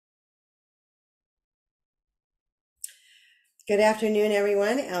Good afternoon,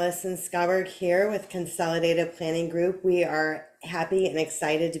 everyone. Allison Scoberg here with Consolidated Planning Group. We are happy and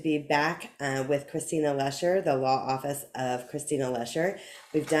excited to be back with Christina Lesher, the law office of Christina Lesher.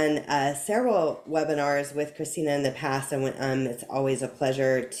 We've done several webinars with Christina in the past, and it's always a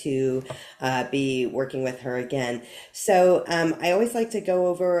pleasure to be working with her again. So I always like to go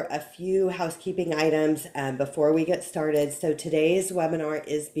over a few housekeeping items before we get started. So today's webinar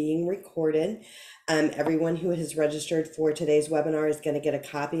is being recorded. Everyone who has registered for today's webinar is going to get a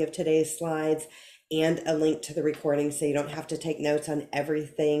copy of today's slides and a link to the recording, so you don't have to take notes on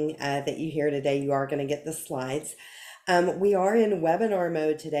everything that you hear today. You are going to get the slides. We are in webinar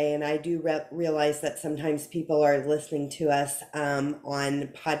mode today, and I do realize that sometimes people are listening to us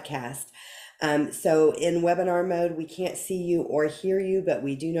on podcast. So in webinar mode, we can't see you or hear you, but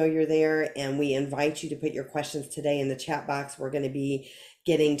we do know you're there, and we invite you to put your questions today in the chat box. We're going to be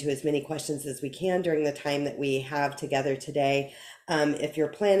getting to as many questions as we can during the time that we have together today. If you're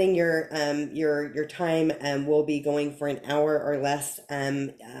planning your time, we'll be going for an hour or less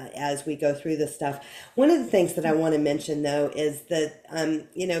as we go through this stuff. One of the things that I want to mention, though, is that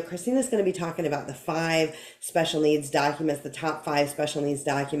Christina's going to be talking about the 5 special needs documents, the top 5 special needs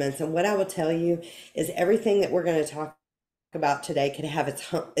documents, and what I will tell you is everything that we're going to talk about today could have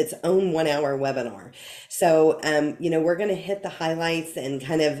its own 1 hour webinar. So we're going to hit the highlights and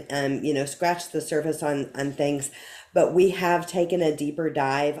kind of scratch the surface on things, but we have taken a deeper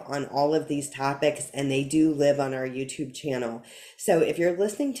dive on all of these topics, and they do live on our YouTube channel. So if you're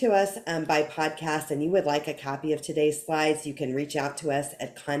listening to us by podcast and you would like a copy of today's slides, you can reach out to us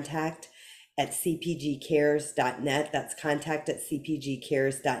at contact@cpgcares.net. That's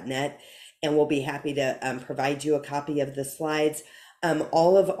contact@cpgcares.net, and we'll be happy to provide you a copy of the slides.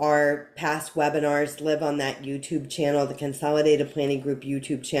 All of our past webinars live on that YouTube channel. The Consolidated Planning Group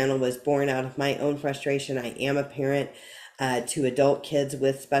YouTube channel was born out of my own frustration. I am a parent to adult kids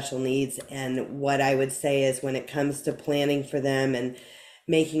with special needs, and what I would say is when it comes to planning for them and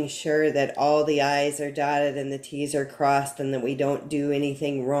making sure that all the I's are dotted and the T's are crossed, and that we don't do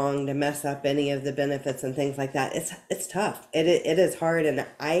anything wrong to mess up any of the benefits and things like that, it's tough. It is hard, and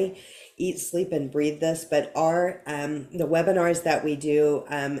I eat, sleep, and breathe this. But the webinars that we do,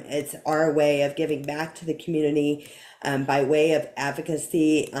 it's our way of giving back to the community by way of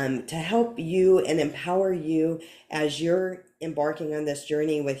advocacy to help you and empower you as you're embarking on this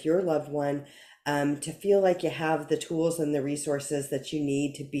journey with your loved one, to feel like you have the tools and the resources that you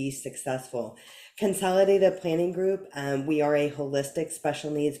need to be successful. Consolidated Planning Group, we are a holistic special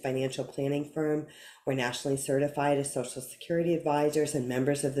needs financial planning firm. We're nationally certified as Social Security advisors and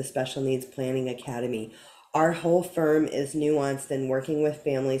members of the Special Needs Planning Academy. Our whole firm is nuanced in working with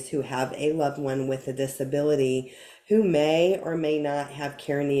families who have a loved one with a disability who may or may not have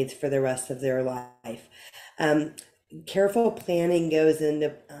care needs for the rest of their life. Careful planning goes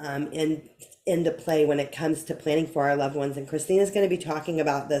into play when it comes to planning for our loved ones, and Christina's going to be talking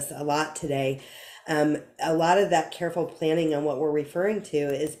about this a lot today. A lot of that careful planning on what we're referring to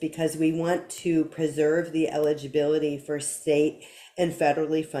is because we want to preserve the eligibility for state and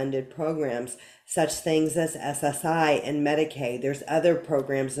federally funded programs, such things as SSI and Medicaid. There's other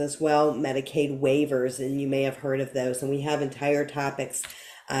programs as well, Medicaid waivers, and you may have heard of those, and we have entire topics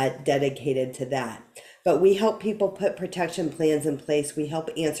dedicated to that. But we help people put protection plans in place. We help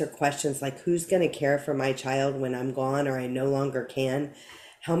answer questions like, who's going to care for my child when I'm gone or I no longer can?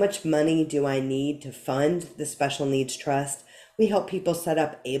 How much money do I need to fund the Special Needs Trust? We help people set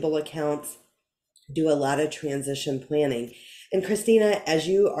up ABLE accounts, do a lot of transition planning. And Christina, as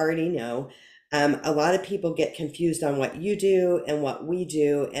you already know, a lot of people get confused on what you do and what we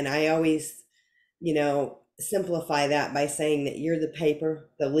do. And I always, simplify that by saying that you're the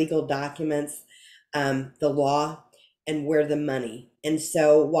paper, the legal documents, the law, and we're the money. And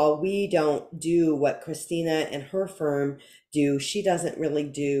so while we don't do what Christina and her firm do, she doesn't really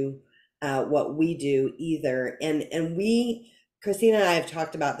do what we do either. And Christina and I have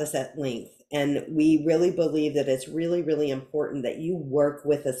talked about this at length, and we really believe that it's really, really important that you work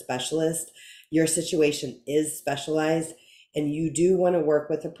with a specialist. Your situation is specialized, and you do want to work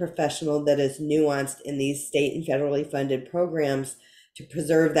with a professional that is nuanced in these state and federally funded programs to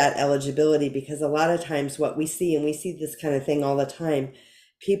preserve that eligibility, because a lot of times what we see, and we see this kind of thing all the time,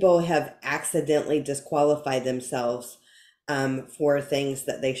 people have accidentally disqualified themselves for things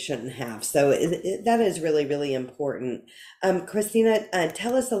that they shouldn't have. So that is really, really important. Christina,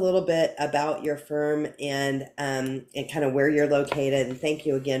 tell us a little bit about your firm and kind of where you're located. And thank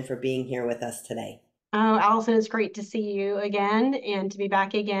you again for being here with us today. Oh, Allison, it's great to see you again and to be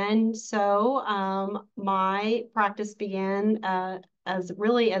back again. So, my practice began as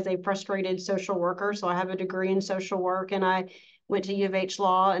a frustrated social worker. So I have a degree in social work, and I went to U of H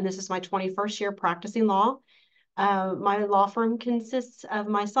Law, and this is my 21st year practicing law. My law firm consists of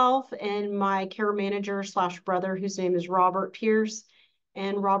myself and my care manager slash brother, whose name is Robert Pierce.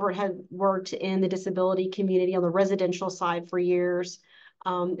 And Robert had worked in the disability community on the residential side for years.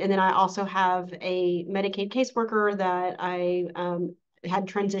 And then I also have a Medicaid caseworker that I had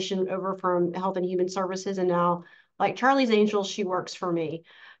transitioned over from Health and Human Services. And now, like Charlie's Angels, she works for me.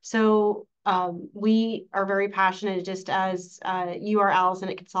 So we are very passionate, just as you are, Allison,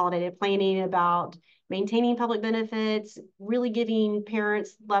 at Consolidated Planning, about maintaining public benefits, really giving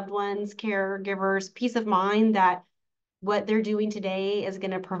parents, loved ones, caregivers peace of mind that what they're doing today is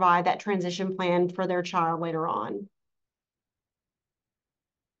going to provide that transition plan for their child later on.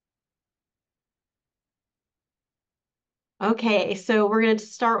 Okay, so we're going to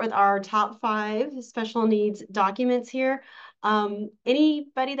start with our top 5 special needs documents here.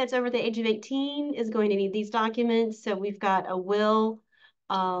 Anybody that's over the age of 18 is going to need these documents. So we've got a will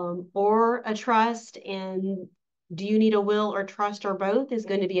or a trust, and do you need a will or trust or both is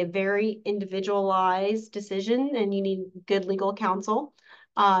going to be a very individualized decision, and you need good legal counsel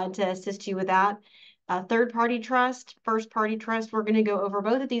to assist you with that. Third-party trust, first-party trust, we're going to go over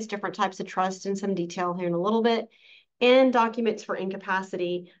both of these different types of trust in some detail here in a little bit, and documents for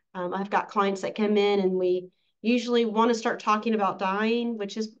incapacity. I've got clients that come in and we usually want to start talking about dying,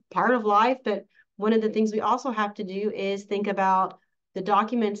 which is part of life. But one of the things we also have to do is think about the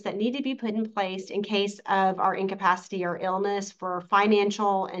documents that need to be put in place in case of our incapacity or illness, for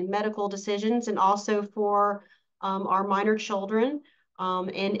financial and medical decisions, and also for our minor children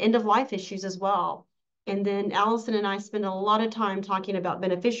and end of life issues as well. And then Allison and I spend a lot of time talking about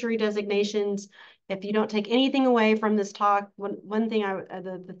beneficiary designations. If you don't take anything away from this talk, one thing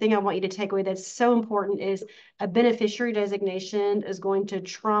the thing I want you to take away that's so important is a beneficiary designation is going to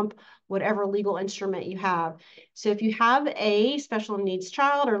trump whatever legal instrument you have. So if you have a special needs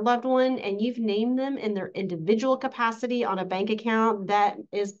child or loved one and you've named them in their individual capacity on a bank account, that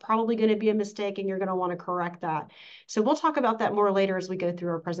is probably going to be a mistake, and you're going to want to correct that. So we'll talk about that more later as we go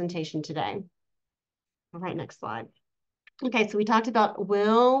through our presentation today. All right, next slide. Okay, so we talked about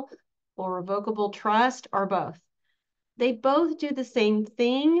will or revocable trust, or both. They both do the same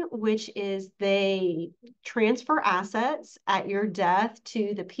thing, which is they transfer assets at your death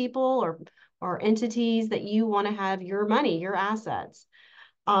to the people or entities that you want to have your money, your assets.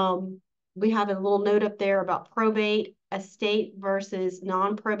 We have a little note up there about probate, estate versus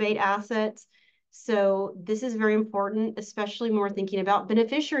non-probate assets. So this is very important, especially when we're thinking about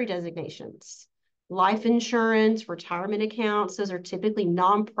beneficiary designations. Life insurance, retirement accounts, those are typically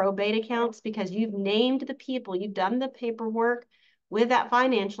non-probate accounts because you've named the people, you've done the paperwork with that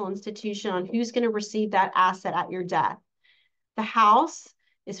financial institution on who's going to receive that asset at your death. The house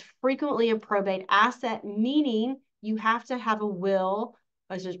is frequently a probate asset, meaning you have to have a will,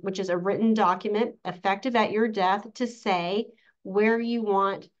 which is a written document effective at your death, to say where you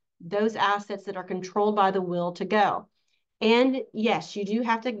want those assets that are controlled by the will to go. And yes, you do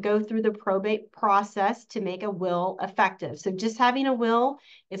have to go through the probate process to make a will effective. So just having a will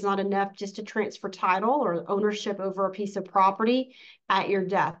is not enough just to transfer title or ownership over a piece of property at your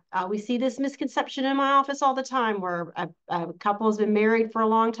death. We see this misconception in my office all the time, where a couple has been married for a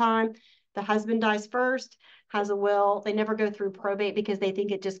long time. The husband dies first, has a will. They never go through probate because they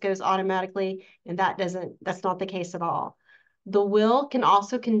think it just goes automatically, and that's not the case at all. The will can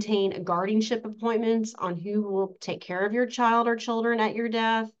also contain guardianship appointments on who will take care of your child or children at your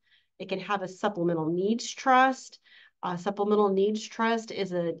death. It can have a supplemental needs trust. A supplemental needs trust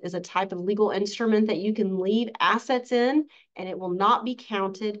is a type of legal instrument that you can leave assets in, and it will not be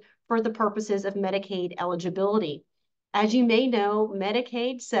counted for the purposes of Medicaid eligibility. As you may know,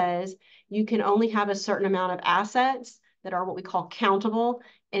 Medicaid says you can only have a certain amount of assets that are what we call countable.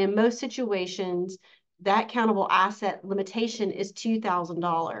 And in most situations, that countable asset limitation is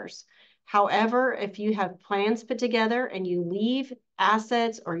 $2,000. However, if you have plans put together and you leave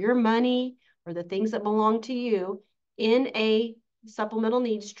assets or your money or the things that belong to you in a supplemental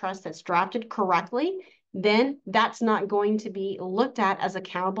needs trust that's drafted correctly, then that's not going to be looked at as a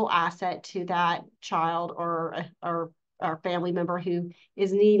countable asset to that child or family member who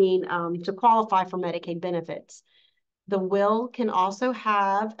is needing to qualify for Medicaid benefits. The will can also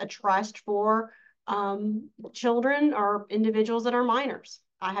have a trust for children or individuals that are minors.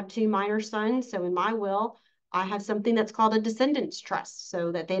 I have 2 minor sons, so in my will, I have something that's called a descendants trust,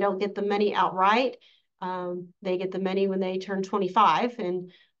 so that they don't get the money outright. They get the money when they turn 25,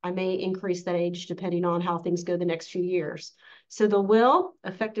 and I may increase that age depending on how things go the next few years. So the will,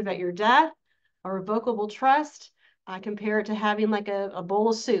 effective at your death, a revocable trust, I compare it to having like a bowl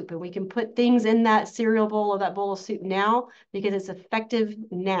of soup, and we can put things in that cereal bowl or that bowl of soup now because it's effective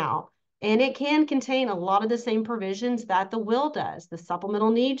now. And it can contain a lot of the same provisions that the will does, the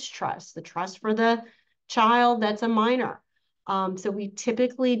supplemental needs trust, the trust for the child that's a minor. So we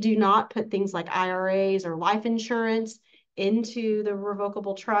typically do not put things like IRAs or life insurance into the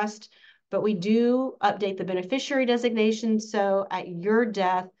revocable trust, but we do update the beneficiary designation. So at your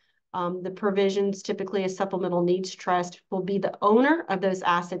death, the provisions, typically a supplemental needs trust, will be the owner of those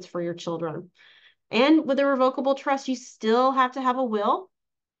assets for your children. And with a revocable trust, you still have to have a will.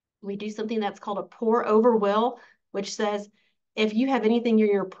 We do something that's called a pour over will, which says if you have anything in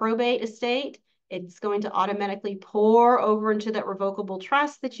your probate estate, it's going to automatically pour over into that revocable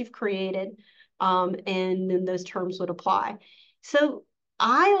trust that you've created. And then those terms would apply. So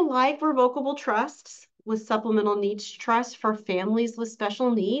I like revocable trusts with supplemental needs trust for families with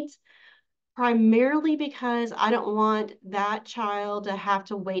special needs, primarily because I don't want that child to have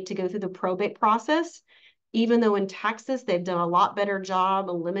to wait to go through the probate process. Even though in Texas, they've done a lot better job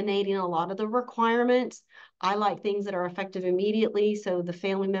eliminating a lot of the requirements. I like things that are effective immediately. So the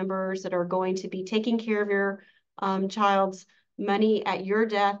family members that are going to be taking care of your child's money at your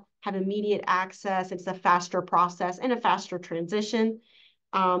death have immediate access. It's a faster process and a faster transition.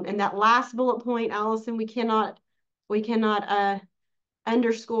 And that last bullet point, Allison, we cannot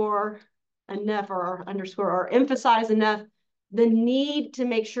underscore enough or underscore or emphasize enough the need to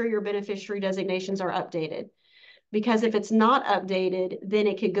make sure your beneficiary designations are updated. Because if it's not updated, then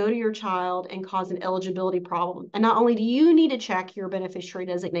it could go to your child and cause an eligibility problem. And not only do you need to check your beneficiary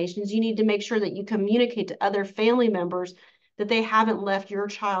designations, you need to make sure that you communicate to other family members that they haven't left your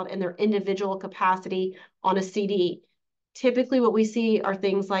child in their individual capacity on a CD. Typically, what we see are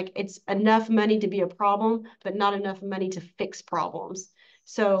things like it's enough money to be a problem, but not enough money to fix problems.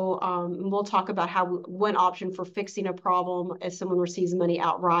 So we'll talk about how one option for fixing a problem is someone receives money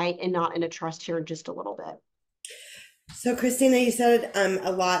outright and not in a trust here in just a little bit. So Christina, you said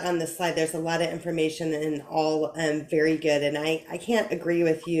a lot on this slide. There's a lot of information and all very good. And I can't agree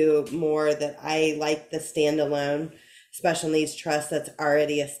with you more that I like the standalone special needs trust that's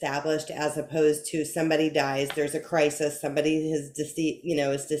already established as opposed to somebody dies, there's a crisis, somebody is deceased,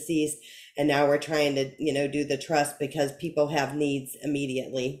 is deceased, and now we're trying to, do the trust because people have needs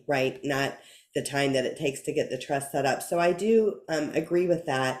immediately, right? Not the time that it takes to get the trust set up. So I do agree with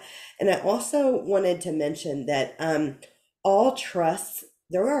that. And I also wanted to mention that all trusts,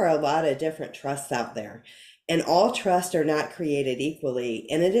 there are a lot of different trusts out there, and all trusts are not created equally.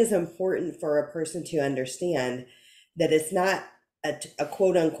 And it is important for a person to understand that it's not a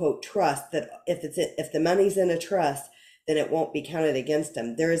quote unquote trust, that if the money's in a trust, then it won't be counted against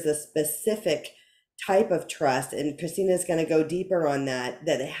them. There is a specific type of trust, and Christina's going to go deeper on that,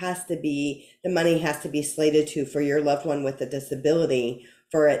 that the money has to be slated to for your loved one with a disability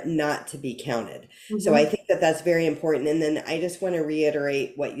for it not to be counted. So I think that that's very important. And then I just want to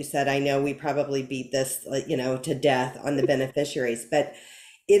reiterate what you said. I know we probably beat this, to death on the beneficiaries, but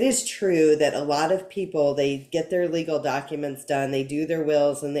it is true that a lot of people, they get their legal documents done, they do their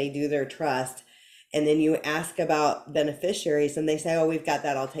wills and they do their trust. And then you ask about beneficiaries and they say, oh, we've got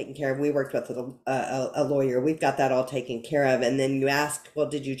that all taken care of. We worked with a lawyer. We've got that all taken care of. And then you ask, well,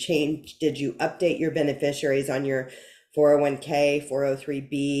 did you update your beneficiaries on your 401k,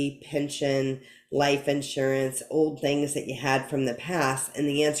 403b, pension, life insurance, old things that you had from the past? And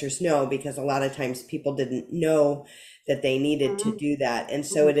the answer is no, because a lot of times people didn't know that they needed to do that. And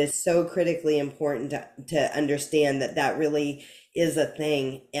so it is so critically important to understand that that really is a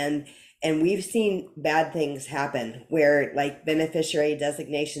thing. And we've seen bad things happen where like beneficiary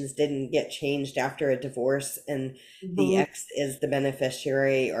designations didn't get changed after a divorce and the ex is the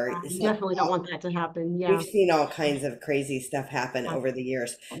beneficiary, or You definitely don't want that to happen. Yeah. we've seen all kinds of crazy stuff happen over the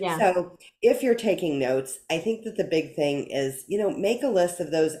years. Yeah. So if you're taking notes, I think that the big thing is, make a list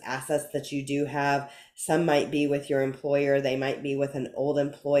of those assets that you do have. Some might be with your employer, they might be with an old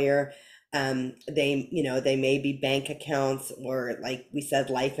employer. They may be bank accounts, or like we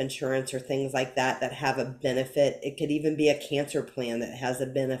said, life insurance or things like that that have a benefit. It could even be a cancer plan that has a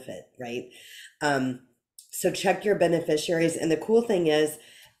benefit, right? So check your beneficiaries. And the cool thing is,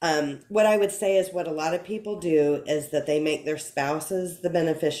 what I would say is what a lot of people do is that they make their spouses the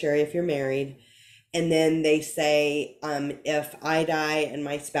beneficiary if you're married. And then they say, if I die and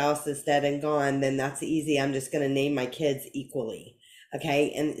my spouse is dead and gone, then that's easy. I'm just going to name my kids equally.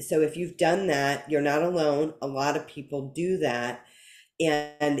 Okay. And so if you've done that, you're not alone. A lot of people do that,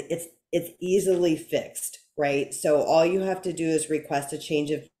 and it's easily fixed, right? So all you have to do is request a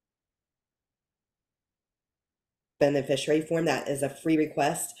change of beneficiary form. That is a free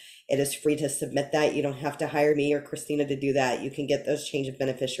request. It is free to submit that. You don't have to hire me or Christina to do that. You can get those change of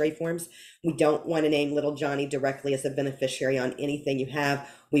beneficiary forms. We don't want to name little Johnny directly as a beneficiary on anything you have.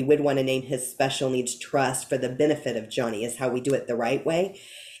 We would want to name his special needs trust for the benefit of Johnny, is how we do it the right way.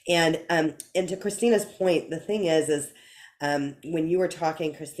 And to Christina's point, the thing is when you were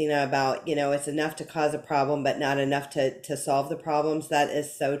talking, Christina, about, it's enough to cause a problem, but not enough to solve the problems, that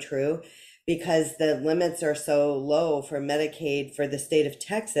is so true, because the limits are so low for Medicaid for the state of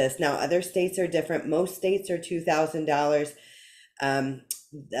Texas. Now, other states are different. Most states are $2,000.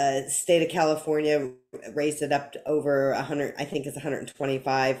 The state of California raised it up to over 100, I think it's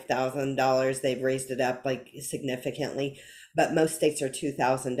 $125,000. They've raised it up like significantly, but most states are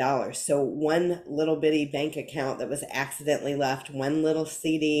 $2,000. So one little bitty bank account that was accidentally left, one little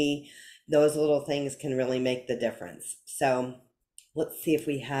CD, those little things can really make the difference. So let's see if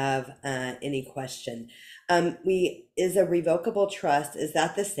we have any question. Is a revocable trust, is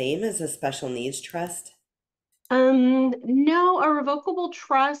that the same as a special needs trust? No, a revocable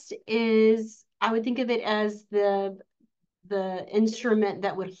trust is, I would think of it as the instrument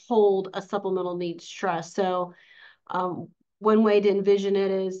that would hold a supplemental needs trust. So one way to envision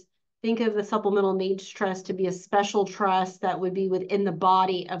it is, think of the supplemental needs trust to be a special trust that would be within the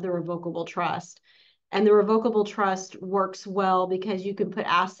body of the revocable trust. And the revocable trust works well because you can put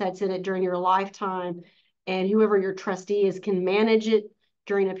assets in it during your lifetime, and whoever your trustee is can manage it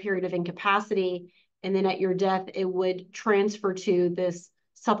during a period of incapacity. And then at your death, it would transfer to this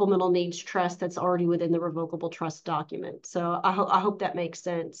supplemental needs trust that's already within the revocable trust document. So I hope that makes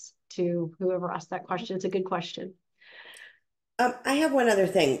sense to whoever asked that question. It's a good question. I have one other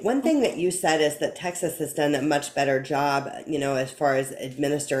thing. One thing that you said is that Texas has done a much better job, as far as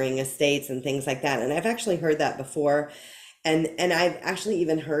administering estates and things like that. And I've actually heard that before. And I've actually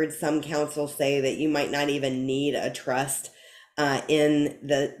even heard some councils say that you might not even need a trust in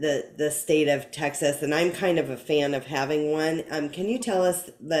the state of Texas. And I'm kind of a fan of having one. Can you tell us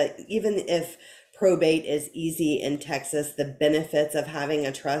that even if probate is easy in Texas, the benefits of having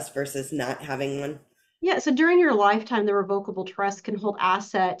a trust versus not having one? Yeah, so during your lifetime, the revocable trust can hold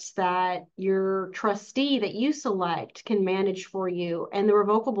assets that your trustee that you select can manage for you. And the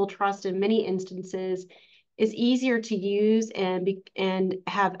revocable trust, in many instances, is easier to use and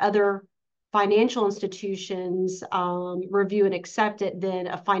have other financial institutions review and accept it than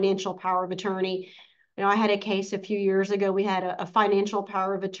a financial power of attorney. I had a case a few years ago. We had a financial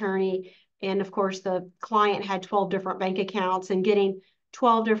power of attorney, and of course, the client had 12 different bank accounts, and getting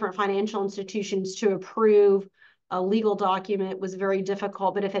 12 different financial institutions to approve a legal document was very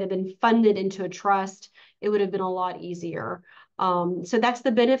difficult. But if it had been funded into a trust, it would have been a lot easier. So that's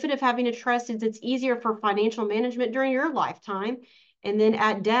the benefit of having a trust, is it's easier for financial management during your lifetime. And then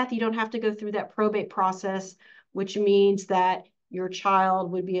at death, you don't have to go through that probate process, which means that your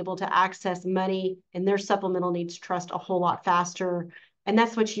child would be able to access money in their supplemental needs trust a whole lot faster. And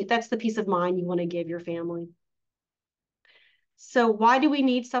that's the peace of mind you want to give your family. So why do we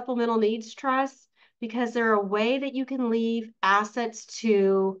need supplemental needs trusts? Because they're a way that you can leave assets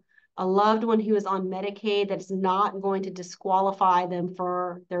to a loved one who is on Medicaid that's not going to disqualify them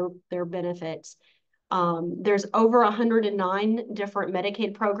for their benefits. There's over 109 different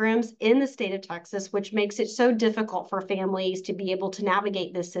Medicaid programs in the state of Texas, which makes it so difficult for families to be able to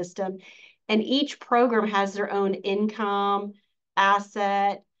navigate this system. And each program has their own income,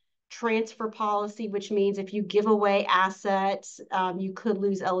 asset, transfer policy, which means if you give away assets, you could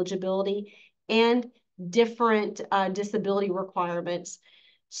lose eligibility, and different disability requirements.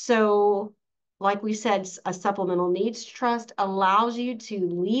 So, like we said, a supplemental needs trust allows you to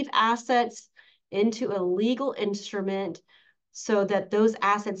leave assets into a legal instrument so that those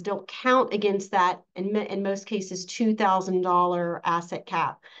assets don't count against that, in most cases, $2,000 asset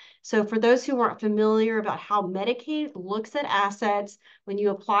cap. So for those who aren't familiar about how Medicaid looks at assets, when you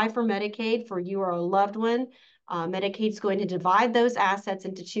apply for Medicaid for you or a loved one, Medicaid's going to divide those assets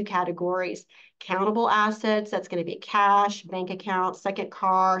into two categories. Countable assets, that's going to be cash, bank account, second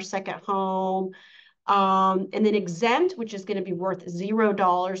car, second home. And then exempt, which is going to be worth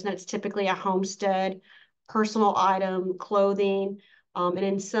 $0, and that's typically a homestead, personal item, clothing. And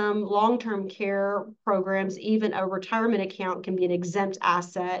in some long-term care programs, even a retirement account can be an exempt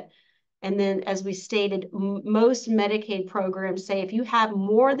asset. And then, as we stated, most Medicaid programs say if you have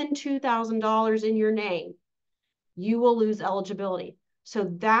more than $2,000 in your name, you will lose eligibility. So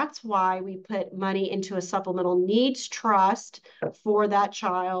that's why we put money into a supplemental needs trust for that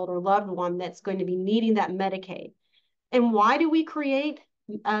child or loved one that's going to be needing that Medicaid. And why do we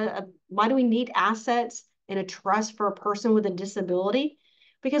why do we need assets in a trust for a person with a disability?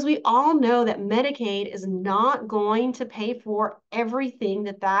 because we all know that Medicaid is not going to pay for everything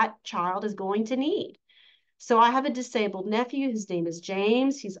that that child is going to need. So I have a disabled nephew. His name is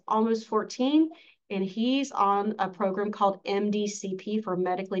James. He's almost 14, and he's on a program called MDCP for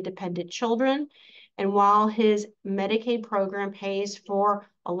medically dependent children. And while his Medicaid program pays for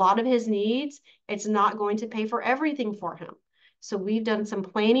a lot of his needs, it's not going to pay for everything for him. So we've done some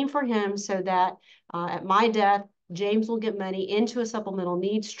planning for him so that at my death, James will get money into a supplemental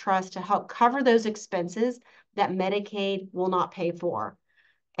needs trust to help cover those expenses that Medicaid will not pay for.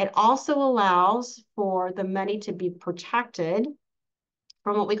 It also allows for the money to be protected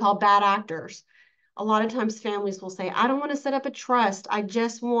from what we call bad actors. A lot of times families will say, I don't want to set up a trust. I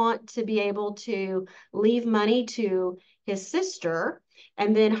just want to be able to leave money to his sister,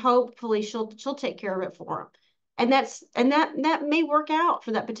 and then hopefully she'll take care of it for him. And that may work out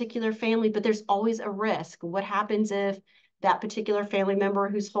for that particular family, but there's always a risk. What happens if that particular family member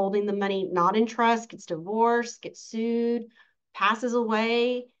who's holding the money not in trust gets divorced, gets sued, passes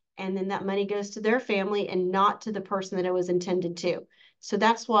away, and then that money goes to their family and not to the person that it was intended to. So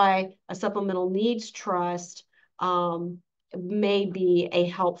that's why a supplemental needs trust may be a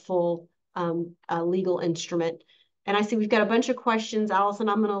helpful legal instrument. And I see we've got a bunch of questions, Allison.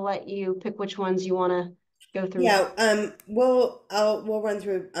 I'm going to let you pick which ones you want to go through. Yeah, we'll run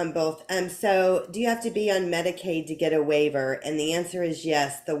through both. So do you have to be on Medicaid to get a waiver? And the answer is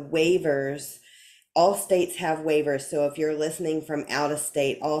yes. The waivers, all states have waivers. So if you're listening from out of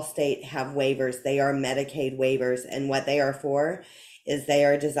state, all state have waivers. They are Medicaid waivers, and what they are for is they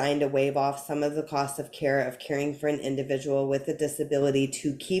are designed to waive off some of the cost of care of caring for an individual with a disability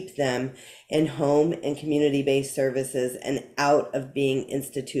to keep them in home and community-based services and out of being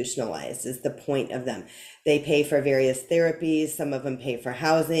institutionalized is the point of them. They pay for various therapies. Some of them pay for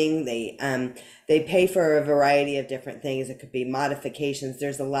housing. They pay for a variety of different things. It could be modifications.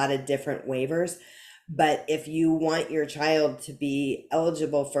 There's a lot of different waivers. But if you want your child to be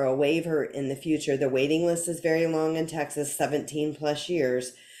eligible for a waiver in the future, the waiting list is very long in Texas, 17 plus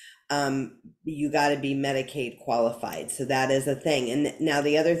years. You got to be Medicaid qualified. So that is a thing. And now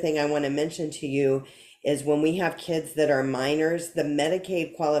the other thing I want to mention to you is when we have kids that are minors, the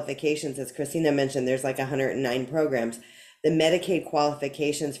Medicaid qualifications, as Christina mentioned, there's like 109 programs. The Medicaid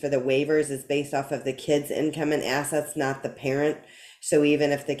qualifications for the waivers is based off of the kid's income and assets, not the parent. So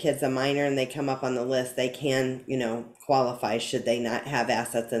even if the kid's a minor and they come up on the list, they can, qualify should they not have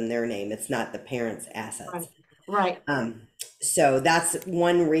assets in their name. It's not the parent's assets. Right. So that's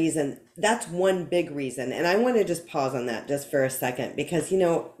one reason. That's one big reason. And I want to just pause on that just for a second because,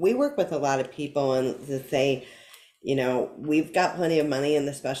 we work with a lot of people and to say, we've got plenty of money in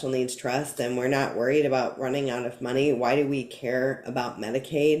the special needs trust and we're not worried about running out of money. Why do we care about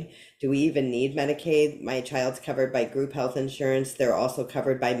Medicaid? Do we even need Medicaid? My child's covered by group health insurance. They're also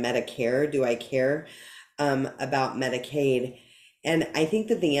covered by Medicare. Do I care about Medicaid? And I think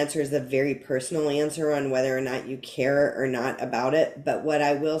that the answer is a very personal answer on whether or not you care or not about it. But what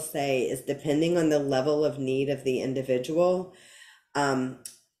I will say is depending on the level of need of the individual,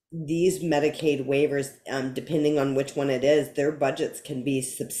 these Medicaid waivers, depending on which one it is, their budgets can be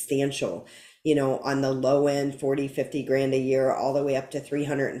substantial, on the low end, 40, 50 grand a year, all the way up to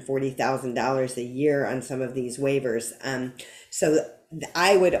 $340,000 a year on some of these waivers. So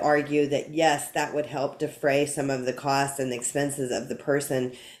I would argue that yes, that would help defray some of the costs and expenses of the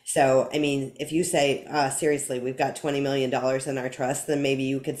person. So, I mean, if you say, seriously, we've got $20 million in our trust, then maybe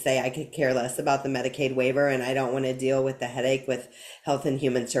you could say, I could care less about the Medicaid waiver and I don't want to deal with the headache with Health and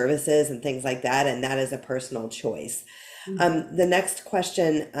Human Services and things like that. And that is a personal choice. The next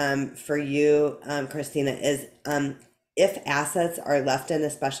question for you, Christina, is if assets are left in a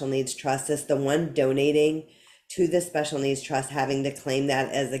special needs trust, is the one donating to the special needs trust having to claim that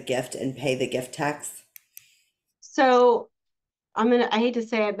as a gift and pay the gift tax? So I hate to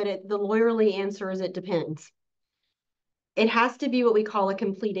say it, but the lawyerly answer is it depends. It has to be what we call a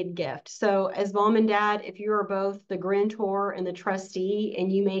completed gift. So as mom and dad, if you are both the grantor and the trustee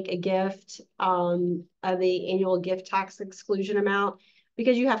and you make a gift of the annual gift tax exclusion amount,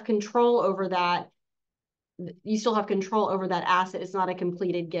 because you have control over that, you still have control over that asset. It's not a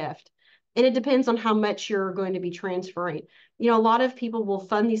completed gift. And it depends on how much you're going to be transferring. A lot of people will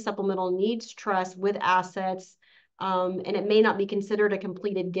fund these supplemental needs trusts with assets, and it may not be considered a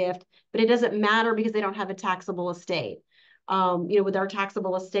completed gift, but it doesn't matter because they don't have a taxable estate. With our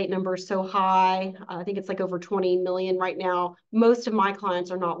taxable estate numbers so high, I think it's like over 20 million right now. Most of my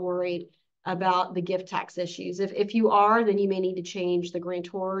clients are not worried about the gift tax issues. If you are, then you may need to change the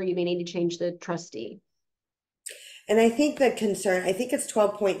grantor, you may need to change the trustee. And I think the concern, I think it's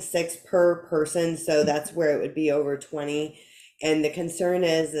 12.6 per person. So that's where it would be over 20. And the concern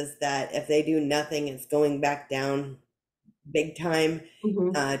is that if they do nothing, it's going back down big time, Mm-hmm.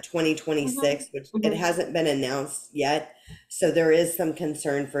 Mm-hmm. 2026, which it Mm-hmm. hasn't been announced yet. So there is some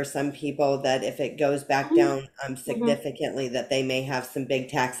concern for some people that if it goes back down Mm-hmm. significantly, that they may have some big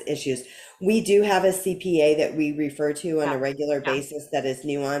tax issues. We do have a CPA that we refer to on a Yeah. regular Yeah. basis that is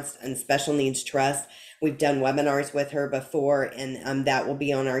nuanced and special needs trust. We've done webinars with her before, and that will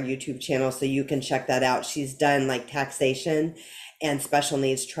be on our YouTube channel, so you can check that out. She's done like taxation and special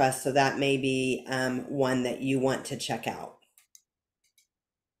needs trust, so that may be one that you want to check out.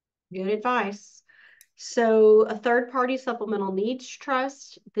 Good advice. So a third-party supplemental needs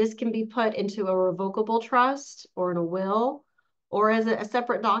trust, this can be put into a revocable trust or in a will or as a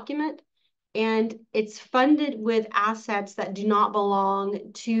separate document. And it's funded with assets that do not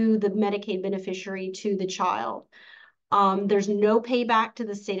belong to the Medicaid beneficiary, to the child. There's no payback to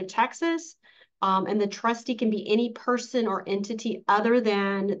the state of Texas. And the trustee can be any person or entity other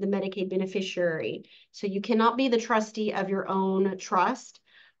than the Medicaid beneficiary. So you cannot be the trustee of your own trust.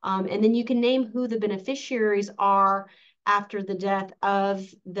 And then you can name who the beneficiaries are after the death of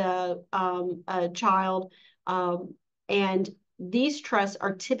the child. And these trusts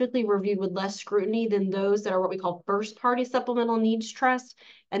are typically reviewed with less scrutiny than those that are what we call first party supplemental needs trusts.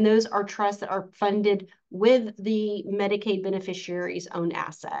 And those are trusts that are funded with the Medicaid beneficiary's own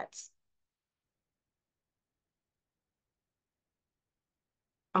assets.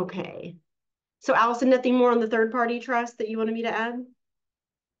 Okay. So Allison, nothing more on the third party trust that you wanted me to add?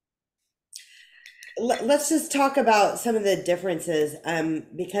 Let's just talk about some of the differences,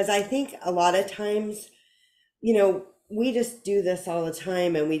 because I think a lot of times, we just do this all the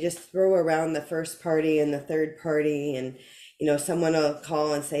time and we just throw around the first party and the third party, and someone will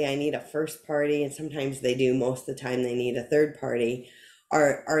call and say, I need a first party, and sometimes they do. Most of the time they need a third party.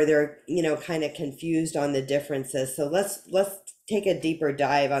 Are they're, kind of confused on the differences. So let's take a deeper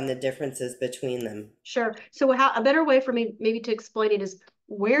dive on the differences between them. Sure. So how a better way for me maybe to explain it is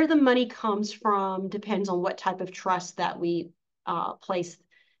where the money comes from depends on what type of trust that we place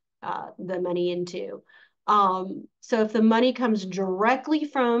the money into. So if the money comes directly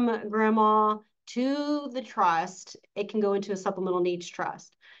from grandma to the trust, it can go into a supplemental needs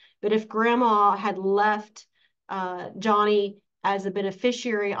trust. But if grandma had left Johnny as a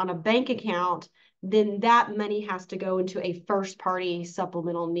beneficiary on a bank account, then that money has to go into a first party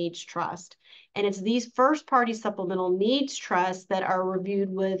supplemental needs trust. And it's these first party supplemental needs trusts that are reviewed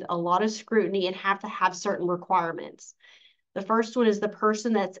with a lot of scrutiny and have to have certain requirements. The first one is the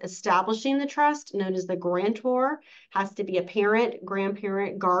person that's establishing the trust, known as the grantor, has to be a parent,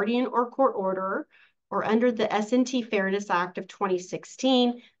 grandparent, guardian, or court orderer, or under the S&T Fairness Act of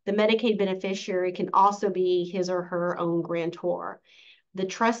 2016, the Medicaid beneficiary can also be his or her own grantor. The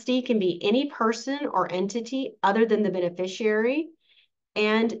trustee can be any person or entity other than the beneficiary,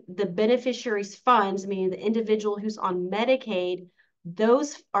 and the beneficiary's funds, meaning the individual who's on Medicaid,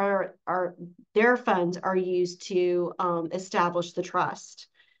 those are their funds are used to establish the trust.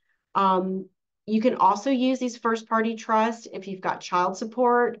 Um, you can also use these first party trusts if you've got child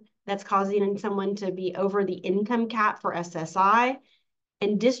support that's causing someone to be over the income cap for SSI.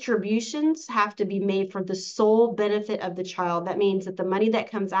 And distributions have to be made for the sole benefit of the child. That means that the money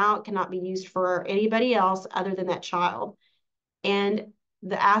that comes out cannot be used for anybody else other than that child. And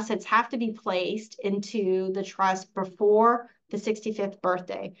the assets have to be placed into the trust before the 65th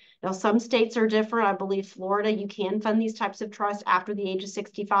birthday. Now, some states are different. I believe Florida, you can fund these types of trusts after the age of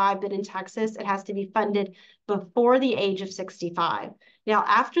 65, but in Texas, it has to be funded before the age of 65. Now,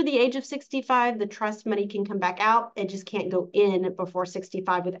 after the age of 65, the trust money can come back out. It just can't go in before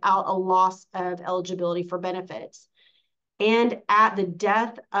 65 without a loss of eligibility for benefits. And at the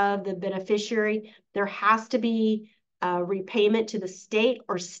death of the beneficiary, there has to be repayment to the state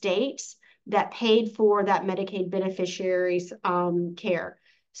or states that paid for that Medicaid beneficiary's care.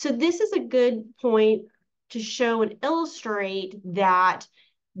 So this is a good point to show and illustrate that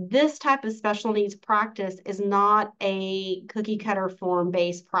this type of special needs practice is not a cookie cutter form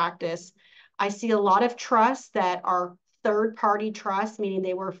based practice. I see a lot of trusts that are third party trusts, meaning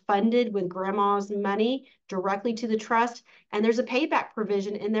they were funded with grandma's money directly to the trust, and there's a payback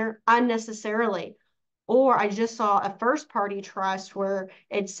provision in there unnecessarily. Or I just saw a first party trust where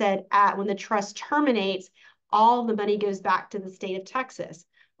it said when the trust terminates, all the money goes back to the state of Texas.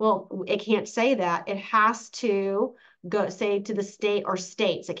 Well, it can't say that. It has to go say to the state or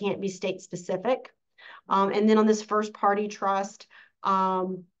states. It can't be state specific. And then on this first party trust,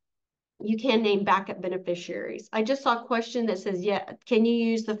 you can name backup beneficiaries. I just saw a question that says, yeah, can you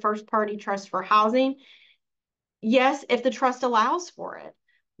use the first party trust for housing? Yes, if the trust allows for it.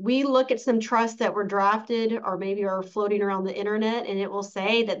 we look at some trusts that were drafted or maybe are floating around the internet, and it will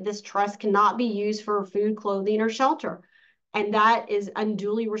say that this trust cannot be used for food, clothing, or shelter. And that is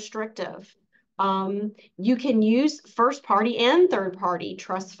unduly restrictive. You can use first party and third party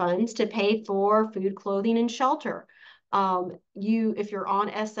trust funds to pay for food, clothing, and shelter. If you're on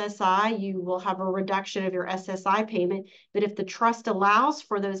SSI, you will have a reduction of your SSI payment. But if the trust allows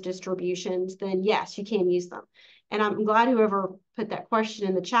for those distributions, then yes, you can use them. And I'm glad whoever put that question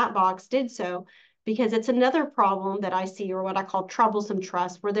in the chat box did so, because it's another problem that I see, or what I call troublesome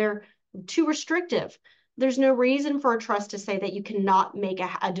trusts, where they're too restrictive. There's no reason for a trust to say that you cannot make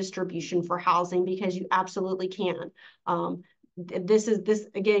a distribution for housing, because you absolutely can. This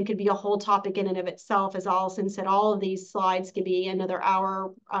again could be a whole topic in and of itself. As Allison said, all of these slides could be another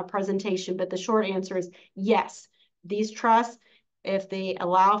hour presentation, but the short answer is yes, these trusts, if they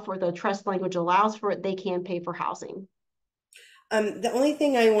allow for, the trust language allows for it, they can pay for housing. The only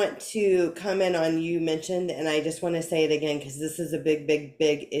thing I want to comment on, you mentioned, and I just want to say it again because this is a big, big,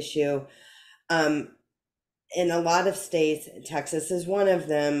 big issue. Um, in a lot of states, Texas is one of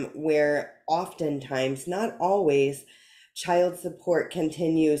them, where oftentimes, not always, child support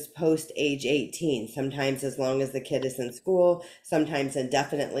continues post age 18, sometimes as long as the kid is in school, sometimes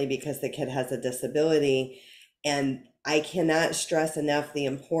indefinitely because the kid has a disability. And I cannot stress enough the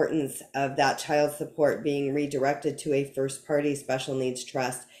importance of that child support being redirected to a first party special needs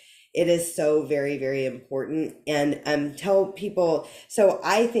trust. It is so very, very important. And tell people, so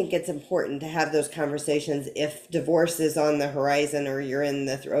I think it's important to have those conversations if divorce is on the horizon or you're in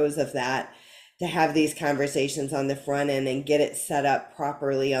the throes of that, to have these conversations on the front end and get it set up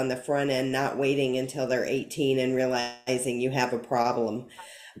properly on the front end, not waiting until they're 18 and realizing you have a problem.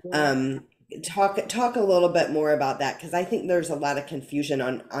 Um, talk a little bit more about that, because I think there's a lot of confusion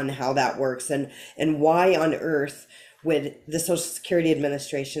on how that works, and why on earth would the Social Security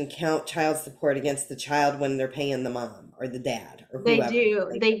Administration count child support against the child when they're paying the mom or the dad or They whoever. do.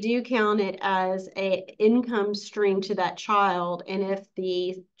 Like, They do count it as a income stream to that child. And if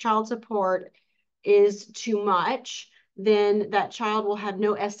the child support is too much, then that child will have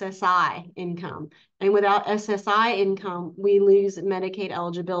no SSI income. And without SSI income, we lose Medicaid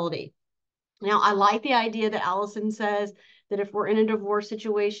eligibility. Now, I like the idea that Allison says that if we're in a divorce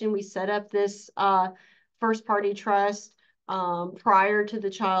situation, we set up this first party trust prior to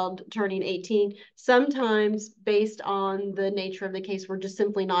the child turning 18. Sometimes, based on the nature of the case, we're just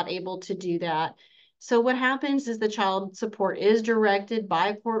simply not able to do that. So what happens is the child support is directed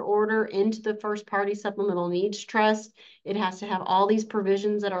by court order into the first party supplemental needs trust. It has to have all these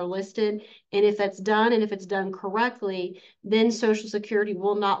provisions that are listed. And if that's done, and if it's done correctly, then Social Security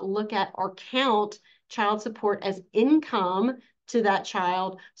will not look at or count child support as income to that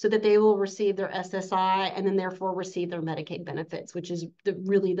child, so that they will receive their SSI and then therefore receive their Medicaid benefits, which is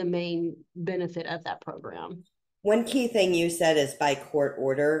really the main benefit of that program. one key thing you said is by court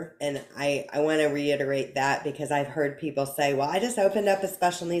order, and I want to reiterate that because I've heard people say, well, I just opened up a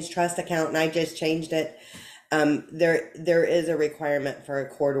special needs trust account and I just changed it. There is a requirement for a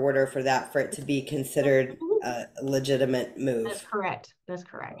court order for that, for it to be considered a legitimate That's move. correct. That's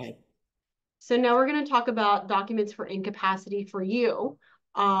correct. Okay. So now we're going to talk about documents for incapacity for you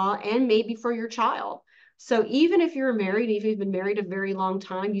and maybe for your child. So even if you're married, even if you've been married a very long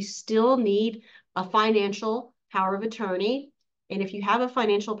time, you still need a financial power of attorney. And if you have a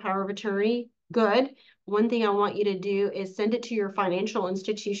financial power of attorney, good. One thing I want you to do is send it to your financial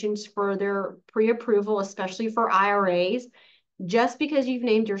institutions for their pre-approval, especially for IRAs. Just because you've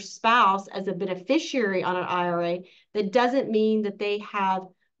named your spouse as a beneficiary on an IRA, that doesn't mean that they have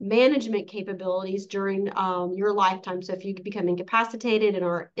management capabilities during your lifetime. So if you become incapacitated and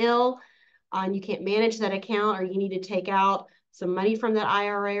are ill, and you can't manage that account, or you need to take out some money from that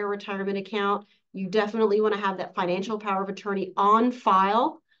IRA or retirement account, you definitely want to have that financial power of attorney on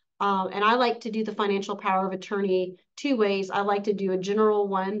file. And I like to do the financial power of attorney two ways. I like to do a general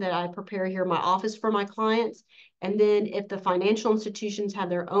one that I prepare here in my office for my clients. And then if the financial institutions have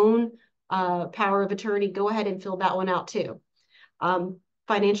their own power of attorney, go ahead and fill that one out too.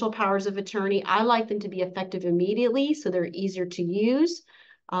 Financial powers of attorney, I like them to be effective immediately so they're easier to use.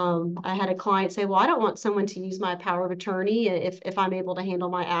 I had a client say, well, I don't want someone to use my power of attorney if I'm able to handle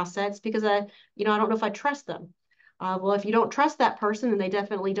my assets, because I don't know if I trust them. Well, if you don't trust that person, then they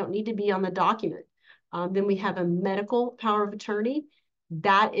definitely don't need to be on the document. Then we have a medical power of attorney.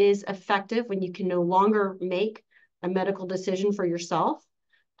 That is effective when you can no longer make a medical decision for yourself.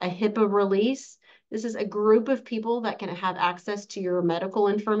 A HIPAA release. This is a group of people that can have access to your medical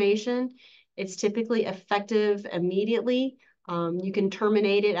information. It's typically effective immediately. You can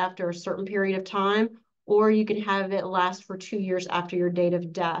terminate it after a certain period of time, or you can have it last for 2 years after your date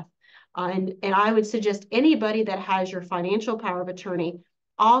of death. And I would suggest anybody that has your financial power of attorney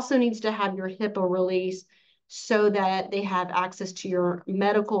also needs to have your HIPAA release so that they have access to your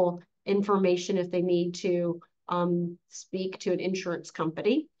medical information if they need to speak to an insurance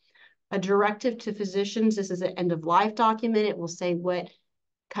company. A directive to physicians, this is an end of life document. It will say what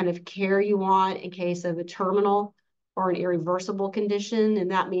kind of care you want in case of a terminal or an irreversible condition.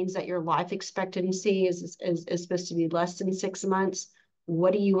 And that means that your life expectancy is supposed to be less than 6 months.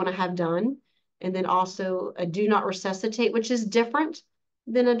 What do you want to have done? And then also a do not resuscitate, which is different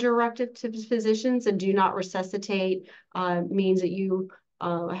than a directive to physicians. And do not resuscitate means that you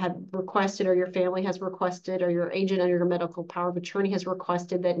have requested, or your family has requested, or your agent under your medical power of attorney has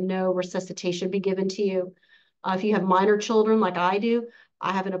requested that no resuscitation be given to you. If you have minor children like I do,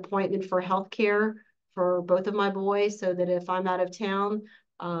 I have an appointment for health care for both of my boys so that if I'm out of town,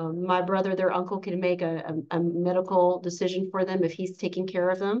 my brother, their uncle, can make a medical decision for them if he's taking care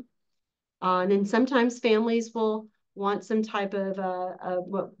of them. And then sometimes families will want some type of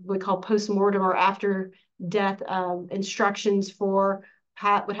what we call post-mortem or after death instructions for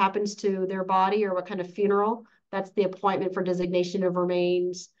what happens to their body or what kind of funeral. That's the appointment for designation of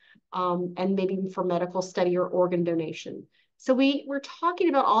remains, and maybe for medical study or organ donation. So we're talking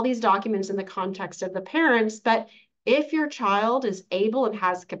about all these documents in the context of the parents, but if your child is able and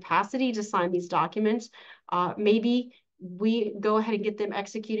has capacity to sign these documents, maybe we go ahead and get them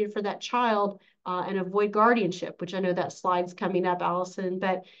executed for that child and avoid guardianship, which I know that slide's coming up, Allison,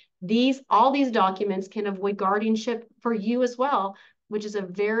 but all these documents can avoid guardianship for you as well, which is a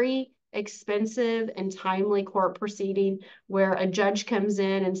very expensive and timely court proceeding where a judge comes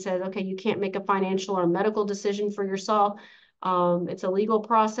in and says, okay, you can't make a financial or medical decision for yourself. It's a legal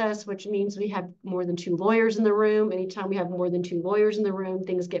process, which means we have more than 2 lawyers in the room. Anytime we have more than 2 lawyers in the room,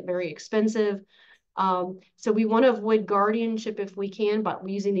 things get very expensive. So we want to avoid guardianship if we can by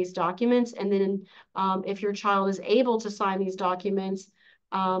using these documents. And then if your child is able to sign these documents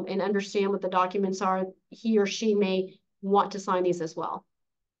and understand what the documents are, he or she may want to sign these as well.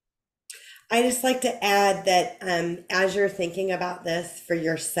 I just like to add that as you're thinking about this for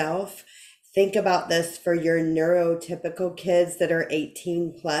yourself, think about this for your neurotypical kids that are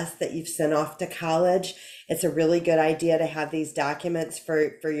 18 plus that you've sent off to college. It's a really good idea to have these documents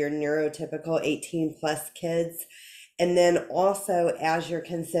for your neurotypical 18 plus kids. And then also, as you're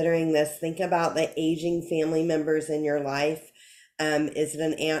considering this, think about the aging family members in your life. Is it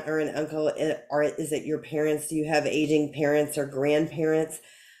an aunt or an uncle, or is it your parents? Do you have aging parents or grandparents?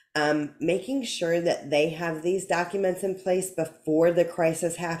 Making sure that they have these documents in place before the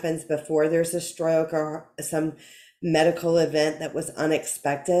crisis happens, before there's a stroke or some medical event that was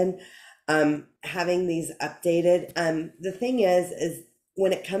unexpected. Having these updated. The thing is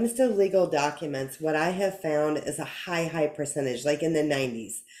when it comes to legal documents, what I have found is a high percentage, like in the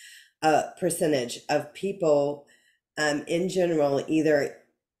 90s, percentage of people in general either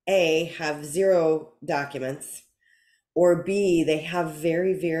A, have zero documents, or B, they have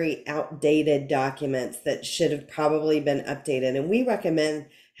very outdated documents that should have probably been updated. And we recommend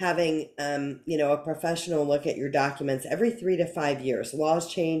having, a professional look at your documents every 3 to 5 years.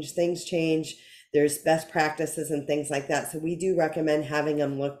 Laws change, things change. There's best practices and things like that. So we do recommend having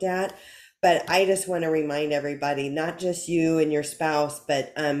them looked at. But I just want to remind everybody, not just you and your spouse,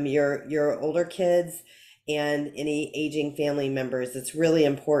 but your older kids and any aging family members. It's really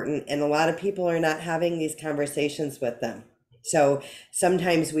important. And a lot of people are not having these conversations with them. So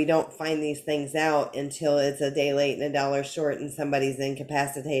sometimes we don't find these things out until it's a day late and a dollar short and somebody's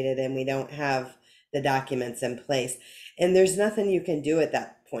incapacitated and we don't have the documents in place. And there's nothing you can do at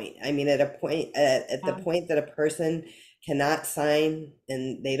that point. I mean, at the point that a person cannot sign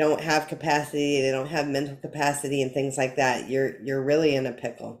and they don't have capacity, they don't have mental capacity and things like that, you're really in a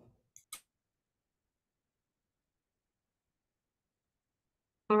pickle.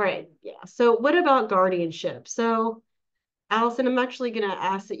 All right. Yeah. So what about guardianship? So Allison, I'm actually going to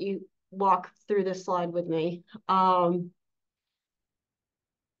ask that you walk through this slide with me. I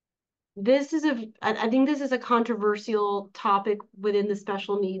think this is a controversial topic within the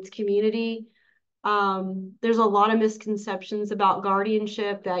special needs community. There's a lot of misconceptions about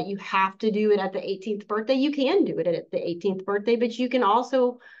guardianship, that you have to do it at the 18th birthday. You can do it at the 18th birthday, but you can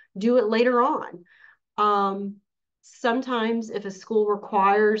also do it later on. Sometimes if a school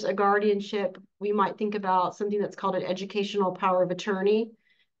requires a guardianship, we might think about something that's called an educational power of attorney.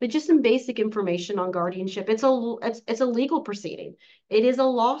 But just some basic information on guardianship. It's a legal proceeding. It is a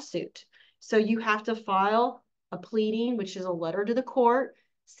lawsuit. So you have to file a pleading, which is a letter to the court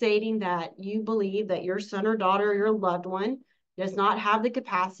stating that you believe that your son or daughter or your loved one does not have the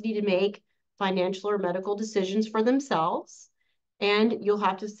capacity to make financial or medical decisions for themselves. And you'll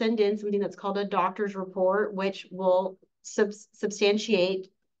have to send in something that's called a doctor's report, which will substantiate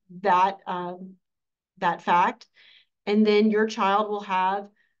that that fact. And then your child will have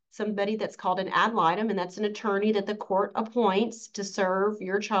somebody that's called an ad litem, and that's an attorney that the court appoints to serve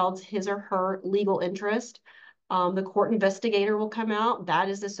your child's his or her legal interest. The court investigator will come out. That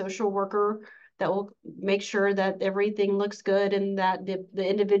is the social worker that will make sure that everything looks good and that the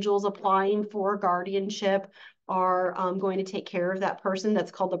individuals applying for guardianship are going to take care of that person.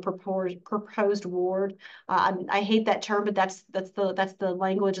 That's called the proposed ward. I hate that term, but that's the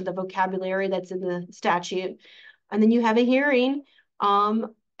language and the vocabulary that's in the statute. And then you have a hearing,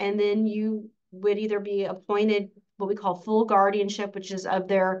 and then you would either be appointed what we call full guardianship, which is of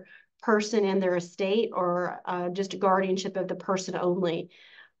their person and their estate, or just a guardianship of the person only.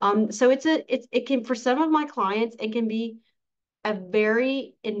 So it can, for some of my clients, it can be a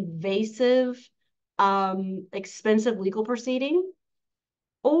very invasive, expensive legal proceeding.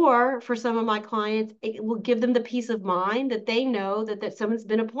 Or for some of my clients, it will give them the peace of mind that they know that someone's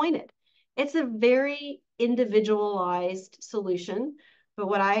been appointed. It's a very individualized solution. But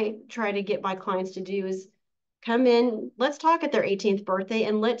what I try to get my clients to do is come in, let's talk at their 18th birthday,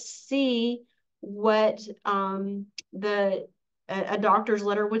 and let's see what the a doctor's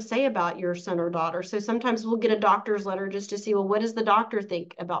letter would say about your son or daughter. So sometimes we'll get a doctor's letter just to see, well, what does the doctor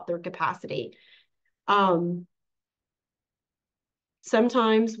think about their capacity?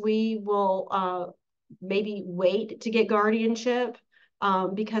 Sometimes we will maybe wait to get guardianship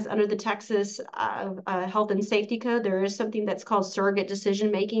because under the Texas Health and Safety Code, there is something that's called surrogate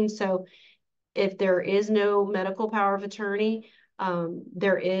decision making. So if there is no medical power of attorney,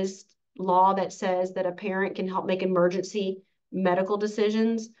 there is law that says that a parent can help make emergency medical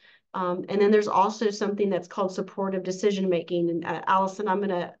decisions. And then there's also something that's called supportive decision making. And Allison, I'm going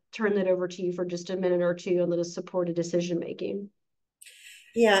to turn that over to you for just a minute or two on the supported decision making.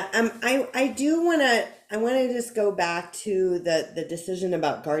 Yeah, I do I want to just go back to the decision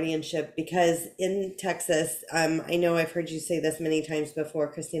about guardianship because in Texas, I know I've heard you say this many times before,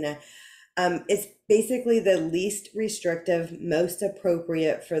 Christina. It's basically the least restrictive, most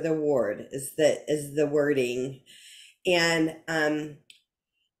appropriate for the ward is the wording, and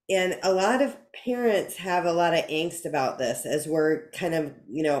and a lot of parents have a lot of angst about this as we're kind of,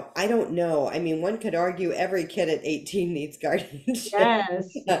 I don't know. I mean, one could argue every kid at 18 needs guardianship. Yes,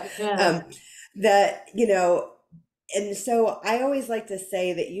 yes. um, that, and so I always like to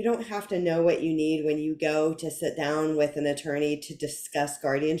say that you don't have to know what you need when you go to sit down with an attorney to discuss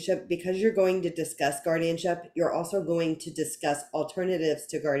guardianship, because you're going to discuss guardianship. You're also going to discuss alternatives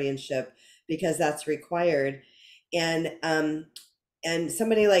to guardianship because that's required. And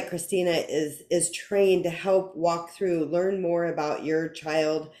somebody like Christina is trained to help walk through, learn more about your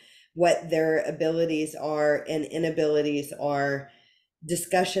child, what their abilities are and inabilities are,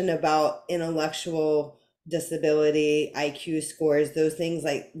 discussion about intellectual disability, IQ scores, those things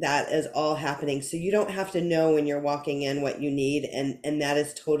like that is all happening. So you don't have to know when you're walking in what you need, and that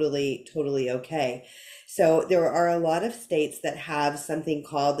is totally okay. So there are a lot of states that have something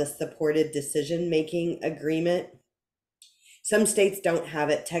called the supported decision making agreement. Some states don't have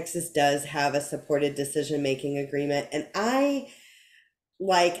it. Texas does have a supported decision making agreement. And I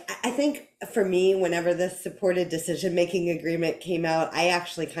think for me, whenever the supported decision making agreement came out, I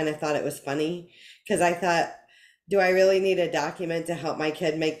actually kind of thought it was funny because I thought, do I really need a document to help my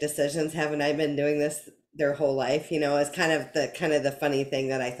kid make decisions? Haven't I been doing this their whole life? It's kind of the funny thing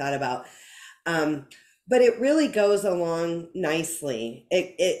that I thought about. But it really goes along nicely.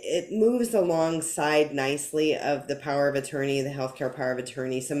 It moves alongside nicely of the power of attorney, the healthcare power of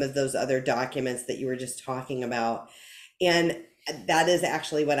attorney, some of those other documents that you were just talking about. And that is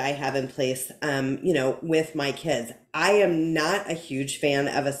actually what I have in place, with my kids. I am not a huge fan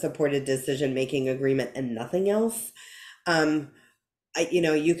of a supported decision-making agreement and nothing else.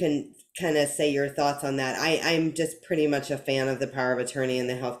 You can kind of say your thoughts on that. I'm just pretty much a fan of the power of attorney and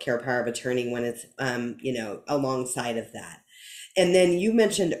the healthcare power of attorney when it's, alongside of that. And then you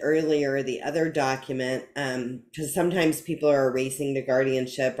mentioned earlier the other document, because sometimes people are erasing the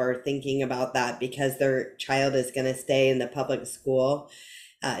guardianship or thinking about that because their child is going to stay in the public school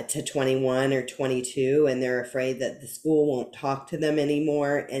to 21 or 22, and they're afraid that the school won't talk to them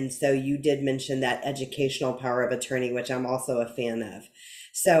anymore. And so you did mention that educational power of attorney, which I'm also a fan of.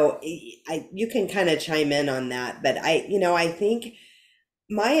 So you can kind of chime in on that, but I think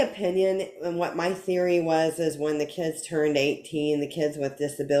my opinion and what my theory was is when the kids turned 18, the kids with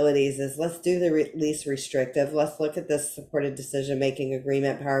disabilities, is let's do the least restrictive. Let's look at this supported decision-making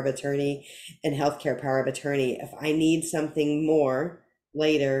agreement, power of attorney, and healthcare power of attorney. If I need something more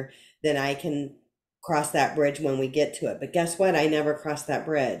later, then I can cross that bridge when we get to it. But guess what? I never crossed that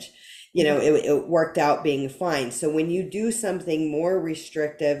bridge. You know, Right. it worked out being fine. So when you do something more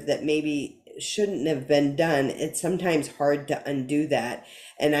restrictive that maybe shouldn't have been done, it's sometimes hard to undo that.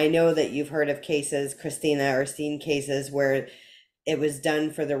 And I know that you've heard of cases, Christina, or seen cases where it was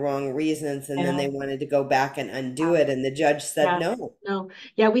done for the wrong reasons and then Yeah. they wanted to go back and undo it, and the judge said Yeah, no. no.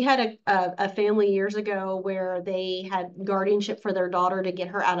 Yeah, we had a family years ago where they had guardianship for their daughter to get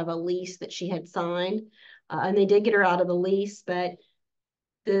her out of a lease that she had signed. And they did get her out of the lease, but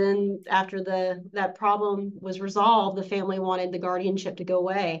then after that problem was resolved, the family wanted the guardianship to go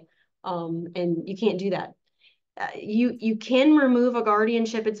away. And you can't do that. You can remove a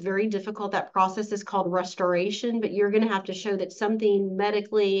guardianship. It's very difficult. That process is called restoration, but you're going to have to show that something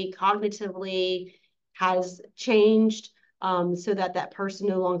medically, cognitively has changed, so that that person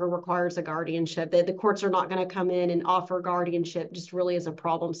no longer requires a guardianship. The courts are not going to come in and offer guardianship just really as a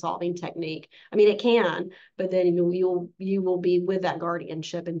problem solving technique. I mean, it can, but then you will be with that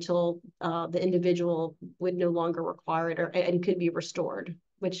guardianship until the individual would no longer require it, or and could be restored,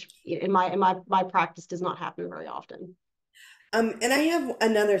 which in my practice does not happen very often. And I have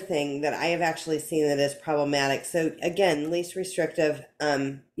another thing that I have actually seen that is problematic. So again, least restrictive,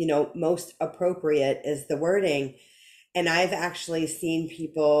 most appropriate is the wording. And I've actually seen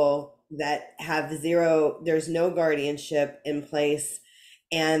people that have zero, there's no guardianship in place,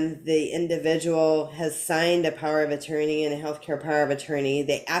 and the individual has signed a power of attorney and a healthcare power of attorney.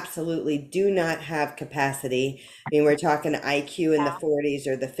 They absolutely do not have capacity. I mean, we're talking IQ in the Yeah, 40s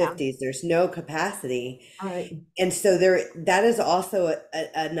or the yeah. 50s. There's no capacity. All right. And so there, that is also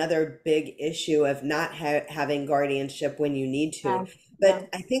another big issue of not having guardianship when you need to. Yeah, yeah. But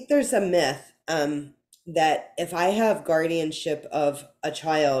I think there's a myth that if I have guardianship of a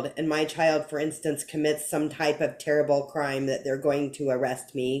child and my child, for instance, commits some type of terrible crime, that they're going to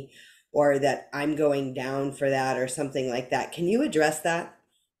arrest me or that I'm going down for that or something like that. Can you address that?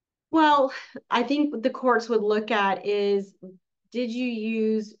 Well, I think what the courts would look at is, did you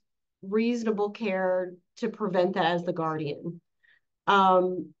use reasonable care to prevent that as the guardian?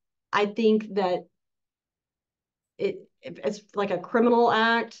 Um, I think that if it's like a criminal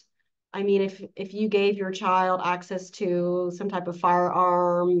act. I mean, if you gave your child access to some type of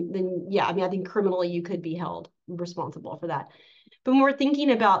firearm, then yeah, I mean, I think criminally you could be held responsible for that. But when we're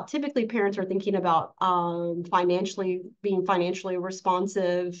thinking about, typically parents are thinking about financially being financially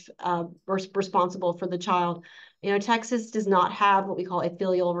responsive, responsible for the child. You know, Texas does not have what we call a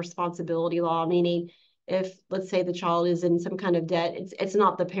filial responsibility law, meaning if, let's say, the child is in some kind of debt, it's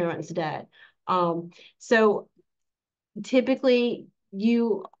not the parent's debt. So typically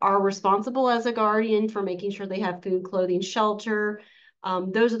you are responsible as a guardian for making sure they have food, clothing, shelter.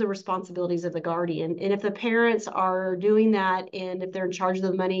 Those are the responsibilities of the guardian. And if the parents are doing that, and if they're in charge of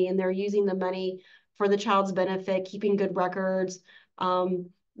the money and they're using the money for the child's benefit, keeping good records,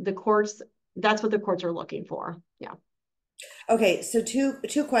 the courts, that's what the courts are looking for. Yeah. Okay, so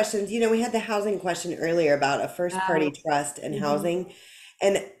two questions. We had the housing question earlier about a first party Oh, trust and mhm. housing.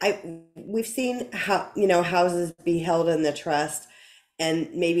 And we've seen how, houses be held in the trust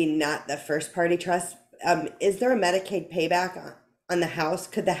and maybe not the first party trust. Is there a Medicaid payback on the house?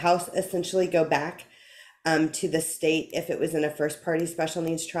 Could the house essentially go back to the state if it was in a first party special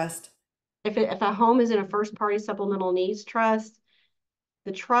needs trust? If a home is in a first party supplemental needs trust,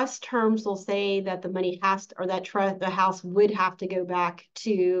 the trust terms will say that the money has to, or that trust, the house would have to go back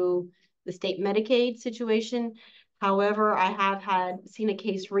to the state Medicaid situation. However, I have seen a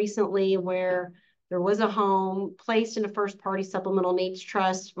case recently where there was a home placed in a first party supplemental needs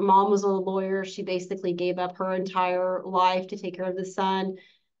trust. Mom was a lawyer. She basically gave up her entire life to take care of the son.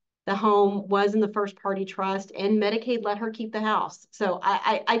 The home was in the first party trust, and Medicaid let her keep the house. So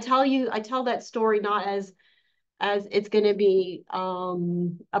I tell that story not as it's going to be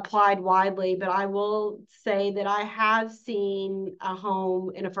applied widely, but I will say that I have seen a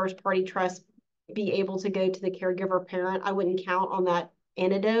home in a first party trust be able to go to the caregiver parent. I wouldn't count on that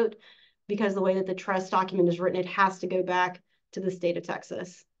antidote, because the way that the trust document is written, it has to go back to the state of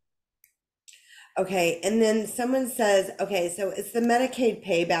Texas. Okay, and then someone says, okay, so it's the Medicaid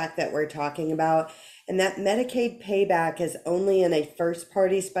payback that we're talking about, and that Medicaid payback is only in a first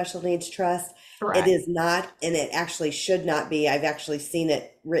party special needs trust. It Correct. is not, and it actually should not be. I've actually seen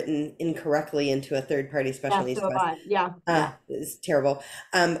it written incorrectly into a third party special Yeah, needs so have trust. I. Yeah, yeah. It's terrible.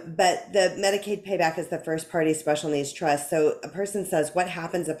 But the Medicaid payback is the first party special needs trust. So a person says, what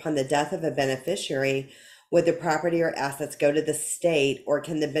happens upon the death of a beneficiary? Would the property or assets go to the state, or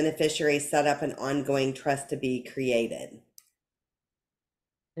can the beneficiary set up an ongoing trust to be created?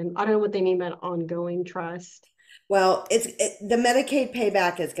 And I don't know what they mean by ongoing trust. Well, the Medicaid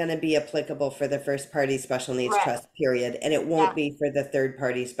payback is going to be applicable for the first party special needs Correct. trust period, and it won't Yeah, be for the third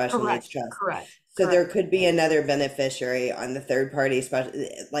party special needs correct, trust. correct, So there correct. could be another beneficiary on the third party special,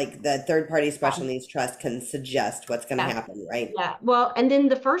 like the third party Yeah, special needs trust can suggest what's going to yeah. happen, right? Yeah, well, and then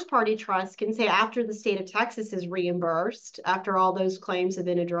the first party trust can say after the state of Texas is reimbursed, after all those claims have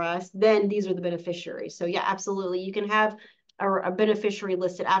been addressed, then these are the beneficiaries. So yeah, absolutely. You can have a beneficiary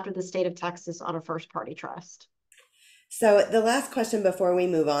listed after the state of Texas on a first party trust. So the last question before we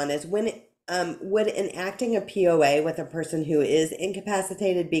move on is would enacting a POA with a person who is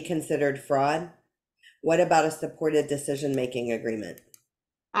incapacitated be considered fraud? What about a supported decision-making agreement?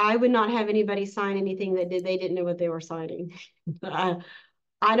 I would not have anybody sign anything that they didn't know what they were signing. I,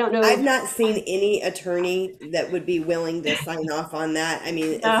 I don't know I've if not seen any attorney that would be willing to sign off on that. I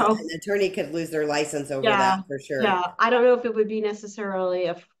mean, it's, no. an attorney could lose their license over Yeah, that for sure. yeah. I don't know if it would be necessarily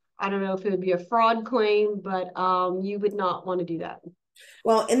I don't know if it would be a fraud claim, but you would not want to do that.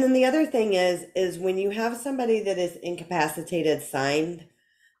 Well, and then the other thing is when you have somebody that is incapacitated sign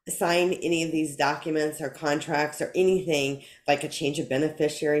any of these documents or contracts or anything like a change of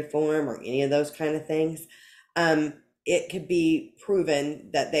beneficiary form or any of those kind of things, it could be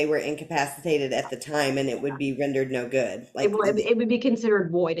proven that they were incapacitated at the time and it would be rendered no good. It would be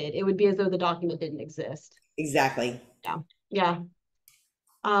considered voided. It would be as though the document didn't exist. Exactly. Yeah. Yeah.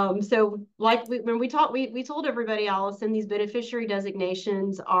 So like when we talked, we told everybody, Allison, these beneficiary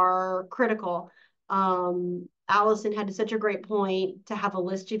designations are critical. Allison had such a great point to have a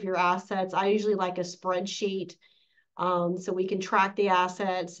list of your assets. I usually like a spreadsheet, so we can track the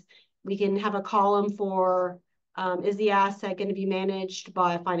assets. We can have a column for, is the asset going to be managed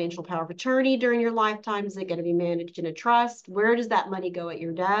by a financial power of attorney during your lifetime? Is it going to be managed in a trust? Where does that money go at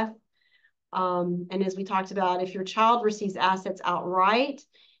your death? And as we talked about, if your child receives assets outright,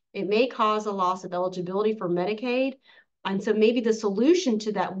 it may cause a loss of eligibility for Medicaid. And so maybe the solution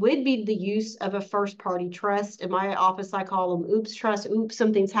to that would be the use of a first party trust. In my office, I call them oops trust. Oops,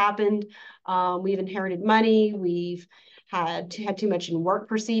 something's happened. We've inherited money. We've had too much in work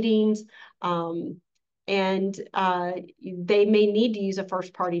proceedings. And they may need to use a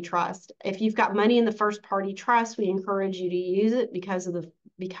first party trust. If you've got money in the first party trust, we encourage you to use it because of the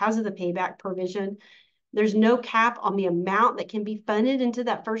payback provision. There's no cap on the amount that can be funded into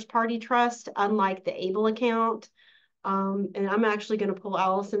that first party trust, unlike the ABLE account. And I'm actually going to pull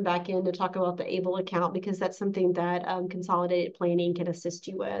Allison back in to talk about the ABLE account because that's something that consolidated planning can assist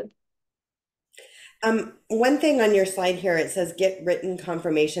you with. One thing on your slide here, it says get written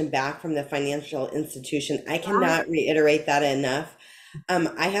confirmation back from the financial institution. I cannot reiterate that enough.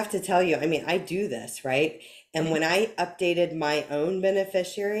 I have to tell you, I mean, I do this, right? And when I updated my own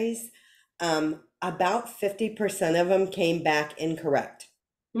beneficiaries, about 50% of them came back incorrect,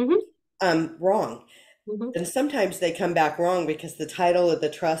 Mm-hmm, wrong. mm-hmm. And sometimes they come back wrong because the title of the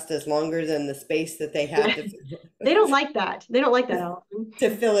trust is longer than the space that they Yeah, had to they don't like that. They don't like that, Allison.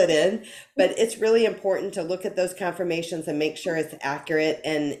 to fill it in. But it's really important to look at those confirmations and make sure it's accurate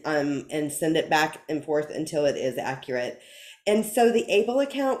and send it back and forth until it is accurate. And so the ABLE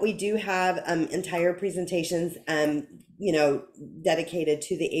account, we do have entire presentations dedicated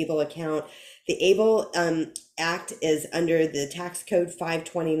to the ABLE account. The ABLE Act is under the tax code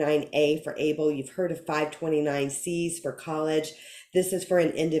 529A for ABLE. You've heard of 529Cs for college. This is for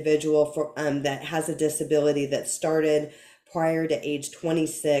an individual that has a disability that started prior to age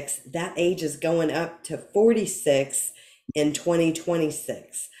 26. That age is going up to 46 in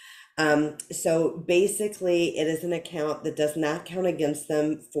 2026. So basically, it is an account that does not count against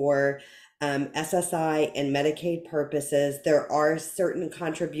them for SSI and Medicaid purposes. There are certain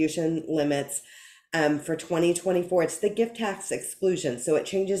contribution limits. For 2024, it's the gift tax exclusion. So it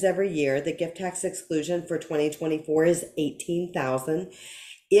changes every year. The gift tax exclusion for 2024 is 18,000.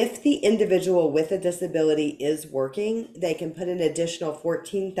 If the individual with a disability is working, they can put an additional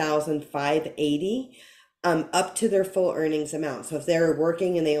 14,580 up to their full earnings amount. So if they're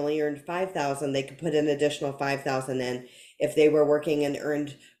working and they only earned 5,000, they could put an additional 5,000 in. If they were working and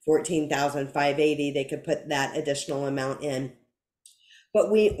earned 14,580, they could put that additional amount in.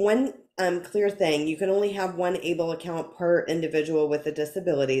 But one clear thing, you can only have one ABLE account per individual with a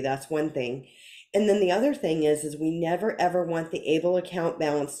disability. That's one thing. And then the other thing is we never ever want the ABLE account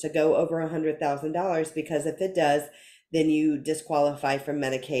balance to go over $100,000 because if it does, then you disqualify from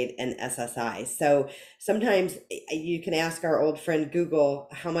Medicaid and SSI. So sometimes you can ask our old friend Google,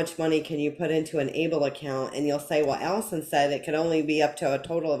 how much money can you put into an ABLE account? And you'll say, well, Allison said it could only be up to a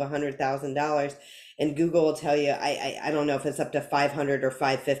total of $100,000. And Google will tell you, I don't know if it's up to 500 or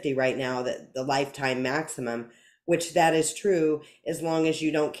 550 right now, that the lifetime maximum. which that is true as long as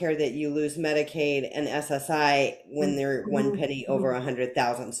you don't care that you lose Medicaid and SSI when they're one Mhm, penny over mhm,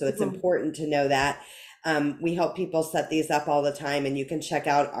 100,000. So it's mhm. important to know that. We help people set these up all the time, and you can check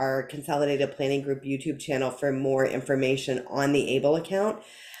out our Consolidated Planning Group YouTube channel for more information on the ABLE account.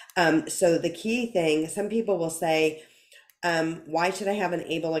 So the key thing, some people will say, why should I have an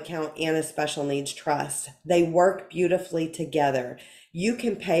ABLE account and a special needs trust? They work beautifully together. You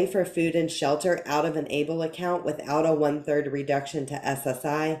can pay for food and shelter out of an ABLE account without a 1/3 reduction to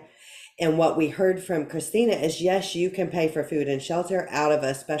SSI. And what we heard from Christina is yes, you can pay for food and shelter out of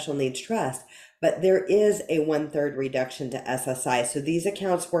a special needs trust, but there is a 1/3 reduction to SSI. So these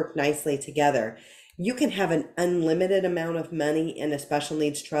accounts work nicely together. You can have an unlimited amount of money in a special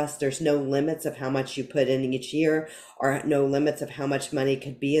needs trust. There's no limits of how much you put in each year, or no limits of how much money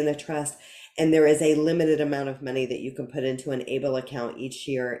could be in the trust. And there is a limited amount of money that you can put into an ABLE account each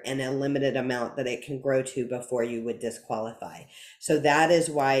year, and a limited amount that it can grow to before you would disqualify. So that is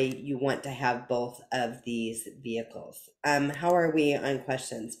why you want to have both of these vehicles. How are we on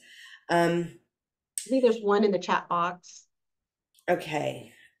questions? Um, I think there's one in the chat box.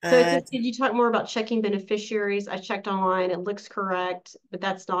 okay. So it Uh, says, did you talk more about checking beneficiaries? I checked online, it looks correct, but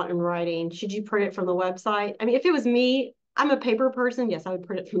that's not in writing. Should you print it from the website? I mean, if it was me, I'm a paper person. Yes, I would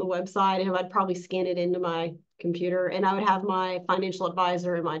print it from the website, and I'd probably scan it into my computer, and I would have my financial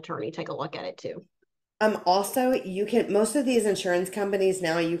advisor and my attorney take a look at it too. Also, you can, most of these insurance companies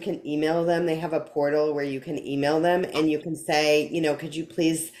now, you can email them. They have a portal where you can email them, and you can say, could you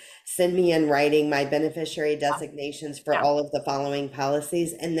please send me in writing my beneficiary designations for Yeah. all of the following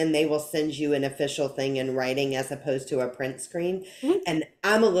policies? And then they will send you an official thing in writing as opposed to a print screen. Mhm. And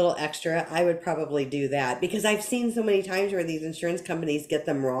I'm a little extra. I would probably do that because I've seen so many times where these insurance companies get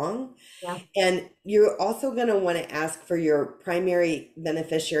them wrong. Yeah. And you're also going to want to ask for your primary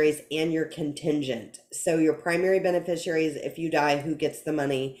beneficiaries and your contingent. So your primary beneficiaries, if you die, who gets the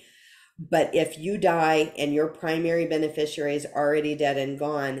money? But if you die and your primary beneficiary is already dead and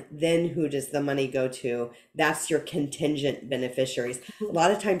gone, then who does the money go to? That's your contingent beneficiaries. A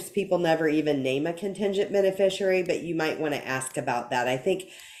lot of times people never even name a contingent beneficiary, but you might want to ask about that. I think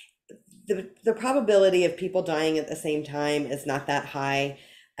the probability of people dying at the same time is not that high.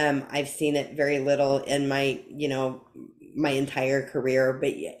 I've seen it very little in my, my entire career,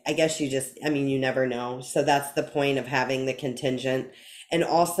 but I guess I mean, you never know. So that's the point of having the contingent. And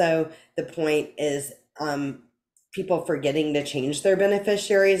also the point is, people forgetting to change their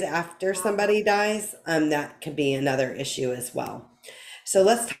beneficiaries after somebody dies. That could be another issue as well. So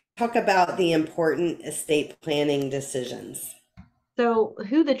let's talk about the important estate planning decisions. So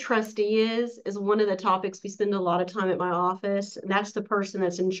who the trustee is one of the topics we spend a lot of time at my office, and that's the person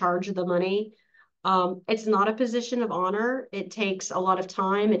that's in charge of the money. It's not a position of honor. It takes a lot of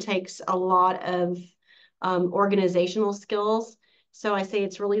time. It takes a lot of organizational skills. So I say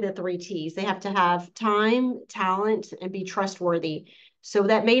it's really the three T's. They have to have time, talent, and be trustworthy. So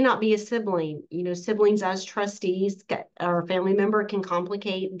that may not be a sibling. Siblings as trustees or a family member can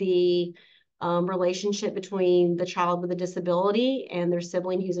complicate the relationship between the child with a disability and their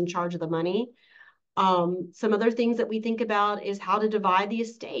sibling who's in charge of the money. Some other things that we think about is how to divide the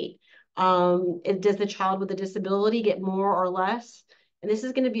estate. Does the child with a disability get more or less? And this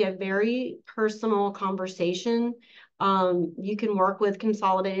is going to be a very personal conversation. You can work with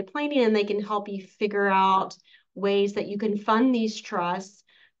consolidated planning and they can help you figure out ways that you can fund these trusts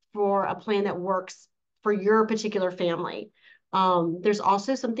for a plan that works for your particular family. There's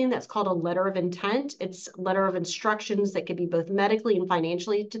also something that's called a letter of intent. It's a letter of instructions that could be both medically and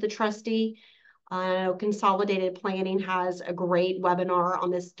financially to the trustee. Consolidated Planning has a great webinar on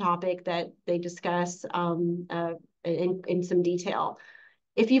this topic that they discuss in some detail.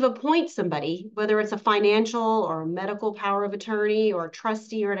 If you appoint somebody, whether it's a financial or a medical power of attorney or a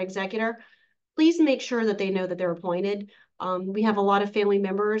trustee or an executor, please make sure that they know that they're appointed. We have a lot of family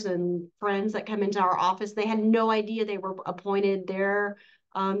members and friends that come into our office. They had no idea they were appointed their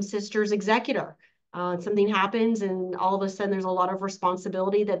sister's executor. Something happens, and all of a sudden, there's a lot of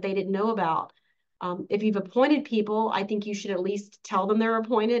responsibility that they didn't know about. If you've appointed people, I think you should at least tell them they're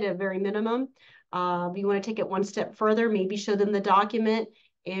appointed at a very minimum. If you want to take it one step further, maybe show them the document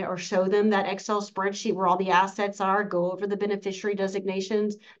or show them that Excel spreadsheet where all the assets are, go over the beneficiary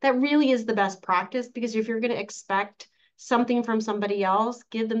designations. That really is the best practice, because if you're going to expect something from somebody else,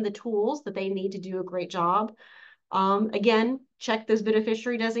 give them the tools that they need to do a great job. Again, check those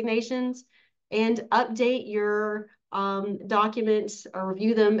beneficiary designations and update your documents or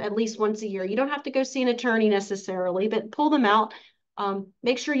review them at least once a year. You don't have to go see an attorney necessarily, but pull them out.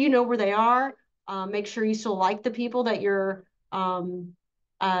 Make sure you know where they are. Make sure you still like the people that you're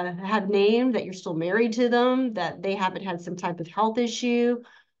have named, that you're still married to them, that they haven't had some type of health issue,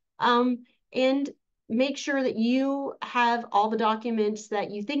 and make sure that you have all the documents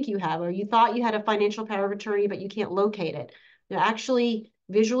that you think you have, or you thought you had a financial power of attorney, but you can't locate it. Now, actually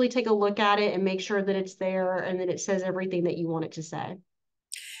visually take a look at it and make sure that it's there and that it says everything that you want it to say.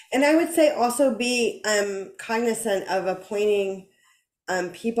 And I would say also be cognizant of appointing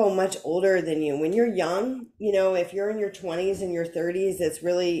people much older than you. When you're young, if you're in your 20s and your 30s, it's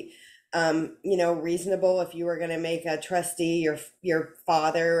really reasonable if you were going to make a trustee your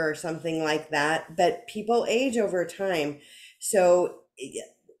father or something like that. But people age over time. So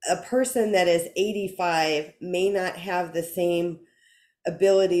a person that is 85 may not have the same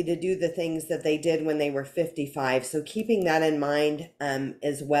ability to do the things that they did when they were 55. So keeping that in mind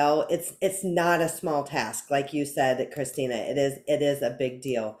as well. It's not a small task, like you said, Christina. It is a big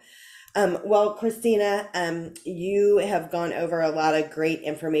deal. Well, Christina, you have gone over a lot of great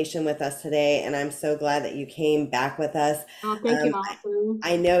information with us today, and I'm so glad that you came back with us. Oh, thank you, Um, Allison.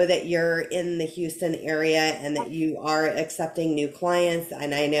 I know that you're in the Houston area and that you are accepting new clients,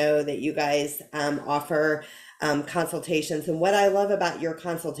 and I know that you guys offer consultations. And what I love about your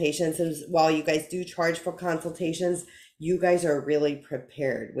consultations is while you guys do charge for consultations, you guys are really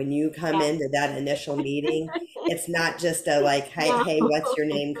prepared. When you come Yes. into that initial meeting, it's not just a like, hey, No. hey, what's your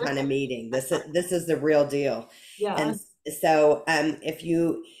name kind of meeting. This is the real deal. Yeah. And so if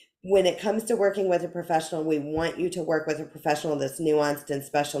you when it comes to working with a professional, we want you to work with a professional that's nuanced and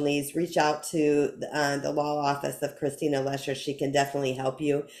special needs. Reach out to the law office of Christina Lesher. She can definitely help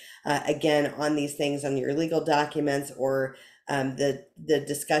you again on these things, on your legal documents, or the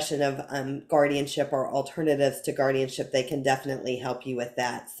discussion of guardianship or alternatives to guardianship. They can definitely help you with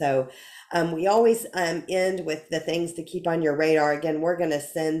that. So we always end with the things to keep on your radar. Again, we're going to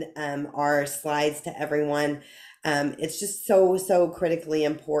send our slides to everyone. It's just so critically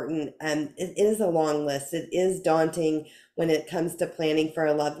important. It is a long list. It is daunting when it comes to planning for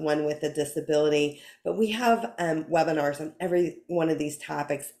a loved one with a disability, but we have webinars on every one of these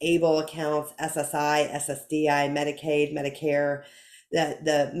topics: ABLE accounts, SSI, SSDI, Medicaid, Medicare,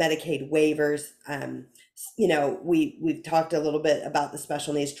 the Medicaid waivers. We've talked a little bit about the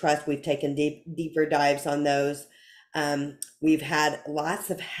special needs trust. We've taken deeper dives on those. We've had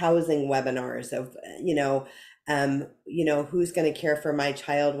lots of housing webinars of, who's going to care for my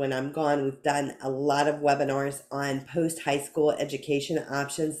child when I'm gone. We've done a lot of webinars on post high school education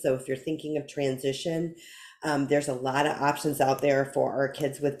options. So if you're thinking of transition, there's a lot of options out there for our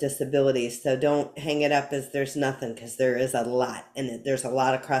kids with disabilities. So don't hang it up as there's nothing, because there is a lot, and there's a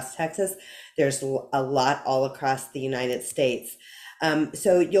lot across Texas. There's a lot all across the United States.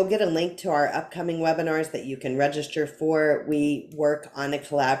 So you'll get a link to our upcoming webinars that you can register for. We work on a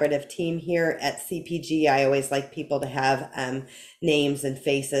collaborative team here at CPG. I always like people to have names and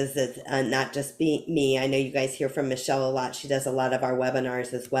faces, that not just be me. I know you guys hear from Michelle a lot. She does a lot of our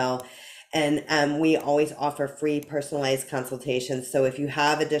webinars as well. And we always offer free personalized consultations. So if you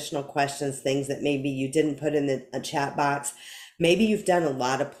have additional questions, things that maybe you didn't put in a chat box, maybe you've done a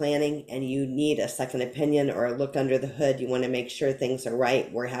lot of planning and you need a second opinion or a look under the hood, you want to make sure things are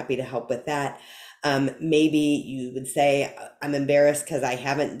right, we're happy to help with that. Maybe you would say, I'm embarrassed because I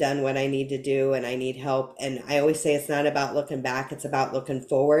haven't done what I need to do and I need help. And I always say it's not about looking back, it's about looking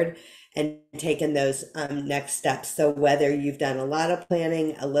forward and taking those next steps. So whether you've done a lot of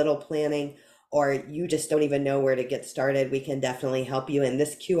planning, a little planning, or you just don't even know where to get started, we can definitely help you. And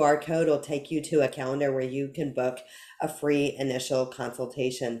this QR code will take you to a calendar where you can book a free initial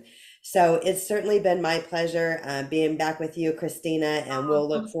consultation. So it's certainly been my pleasure being back with you, Christina, and we'll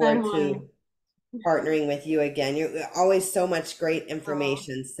look Same forward way. to partnering with you again. You're always so much great Oh,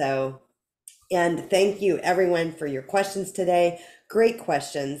 information. So, and thank you everyone for your questions today. Great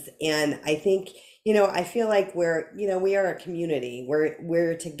questions. And I think, I feel like we are a community.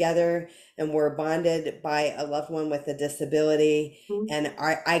 We're together and we're bonded by a loved one with a disability. mhm, And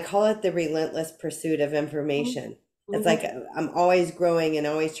I call it the relentless pursuit of mhm, information. It's mhm. like I'm always growing and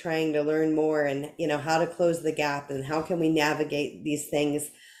always trying to learn more, and how to close the gap and how can we navigate these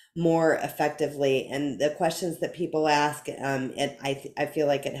things more effectively. And the questions that people ask, I feel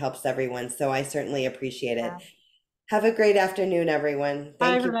like it helps everyone. So I certainly appreciate it. Yeah. Have a great afternoon, everyone.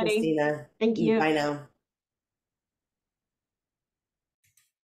 Bye, Thank you, everybody. Christina. Thank you. Bye now.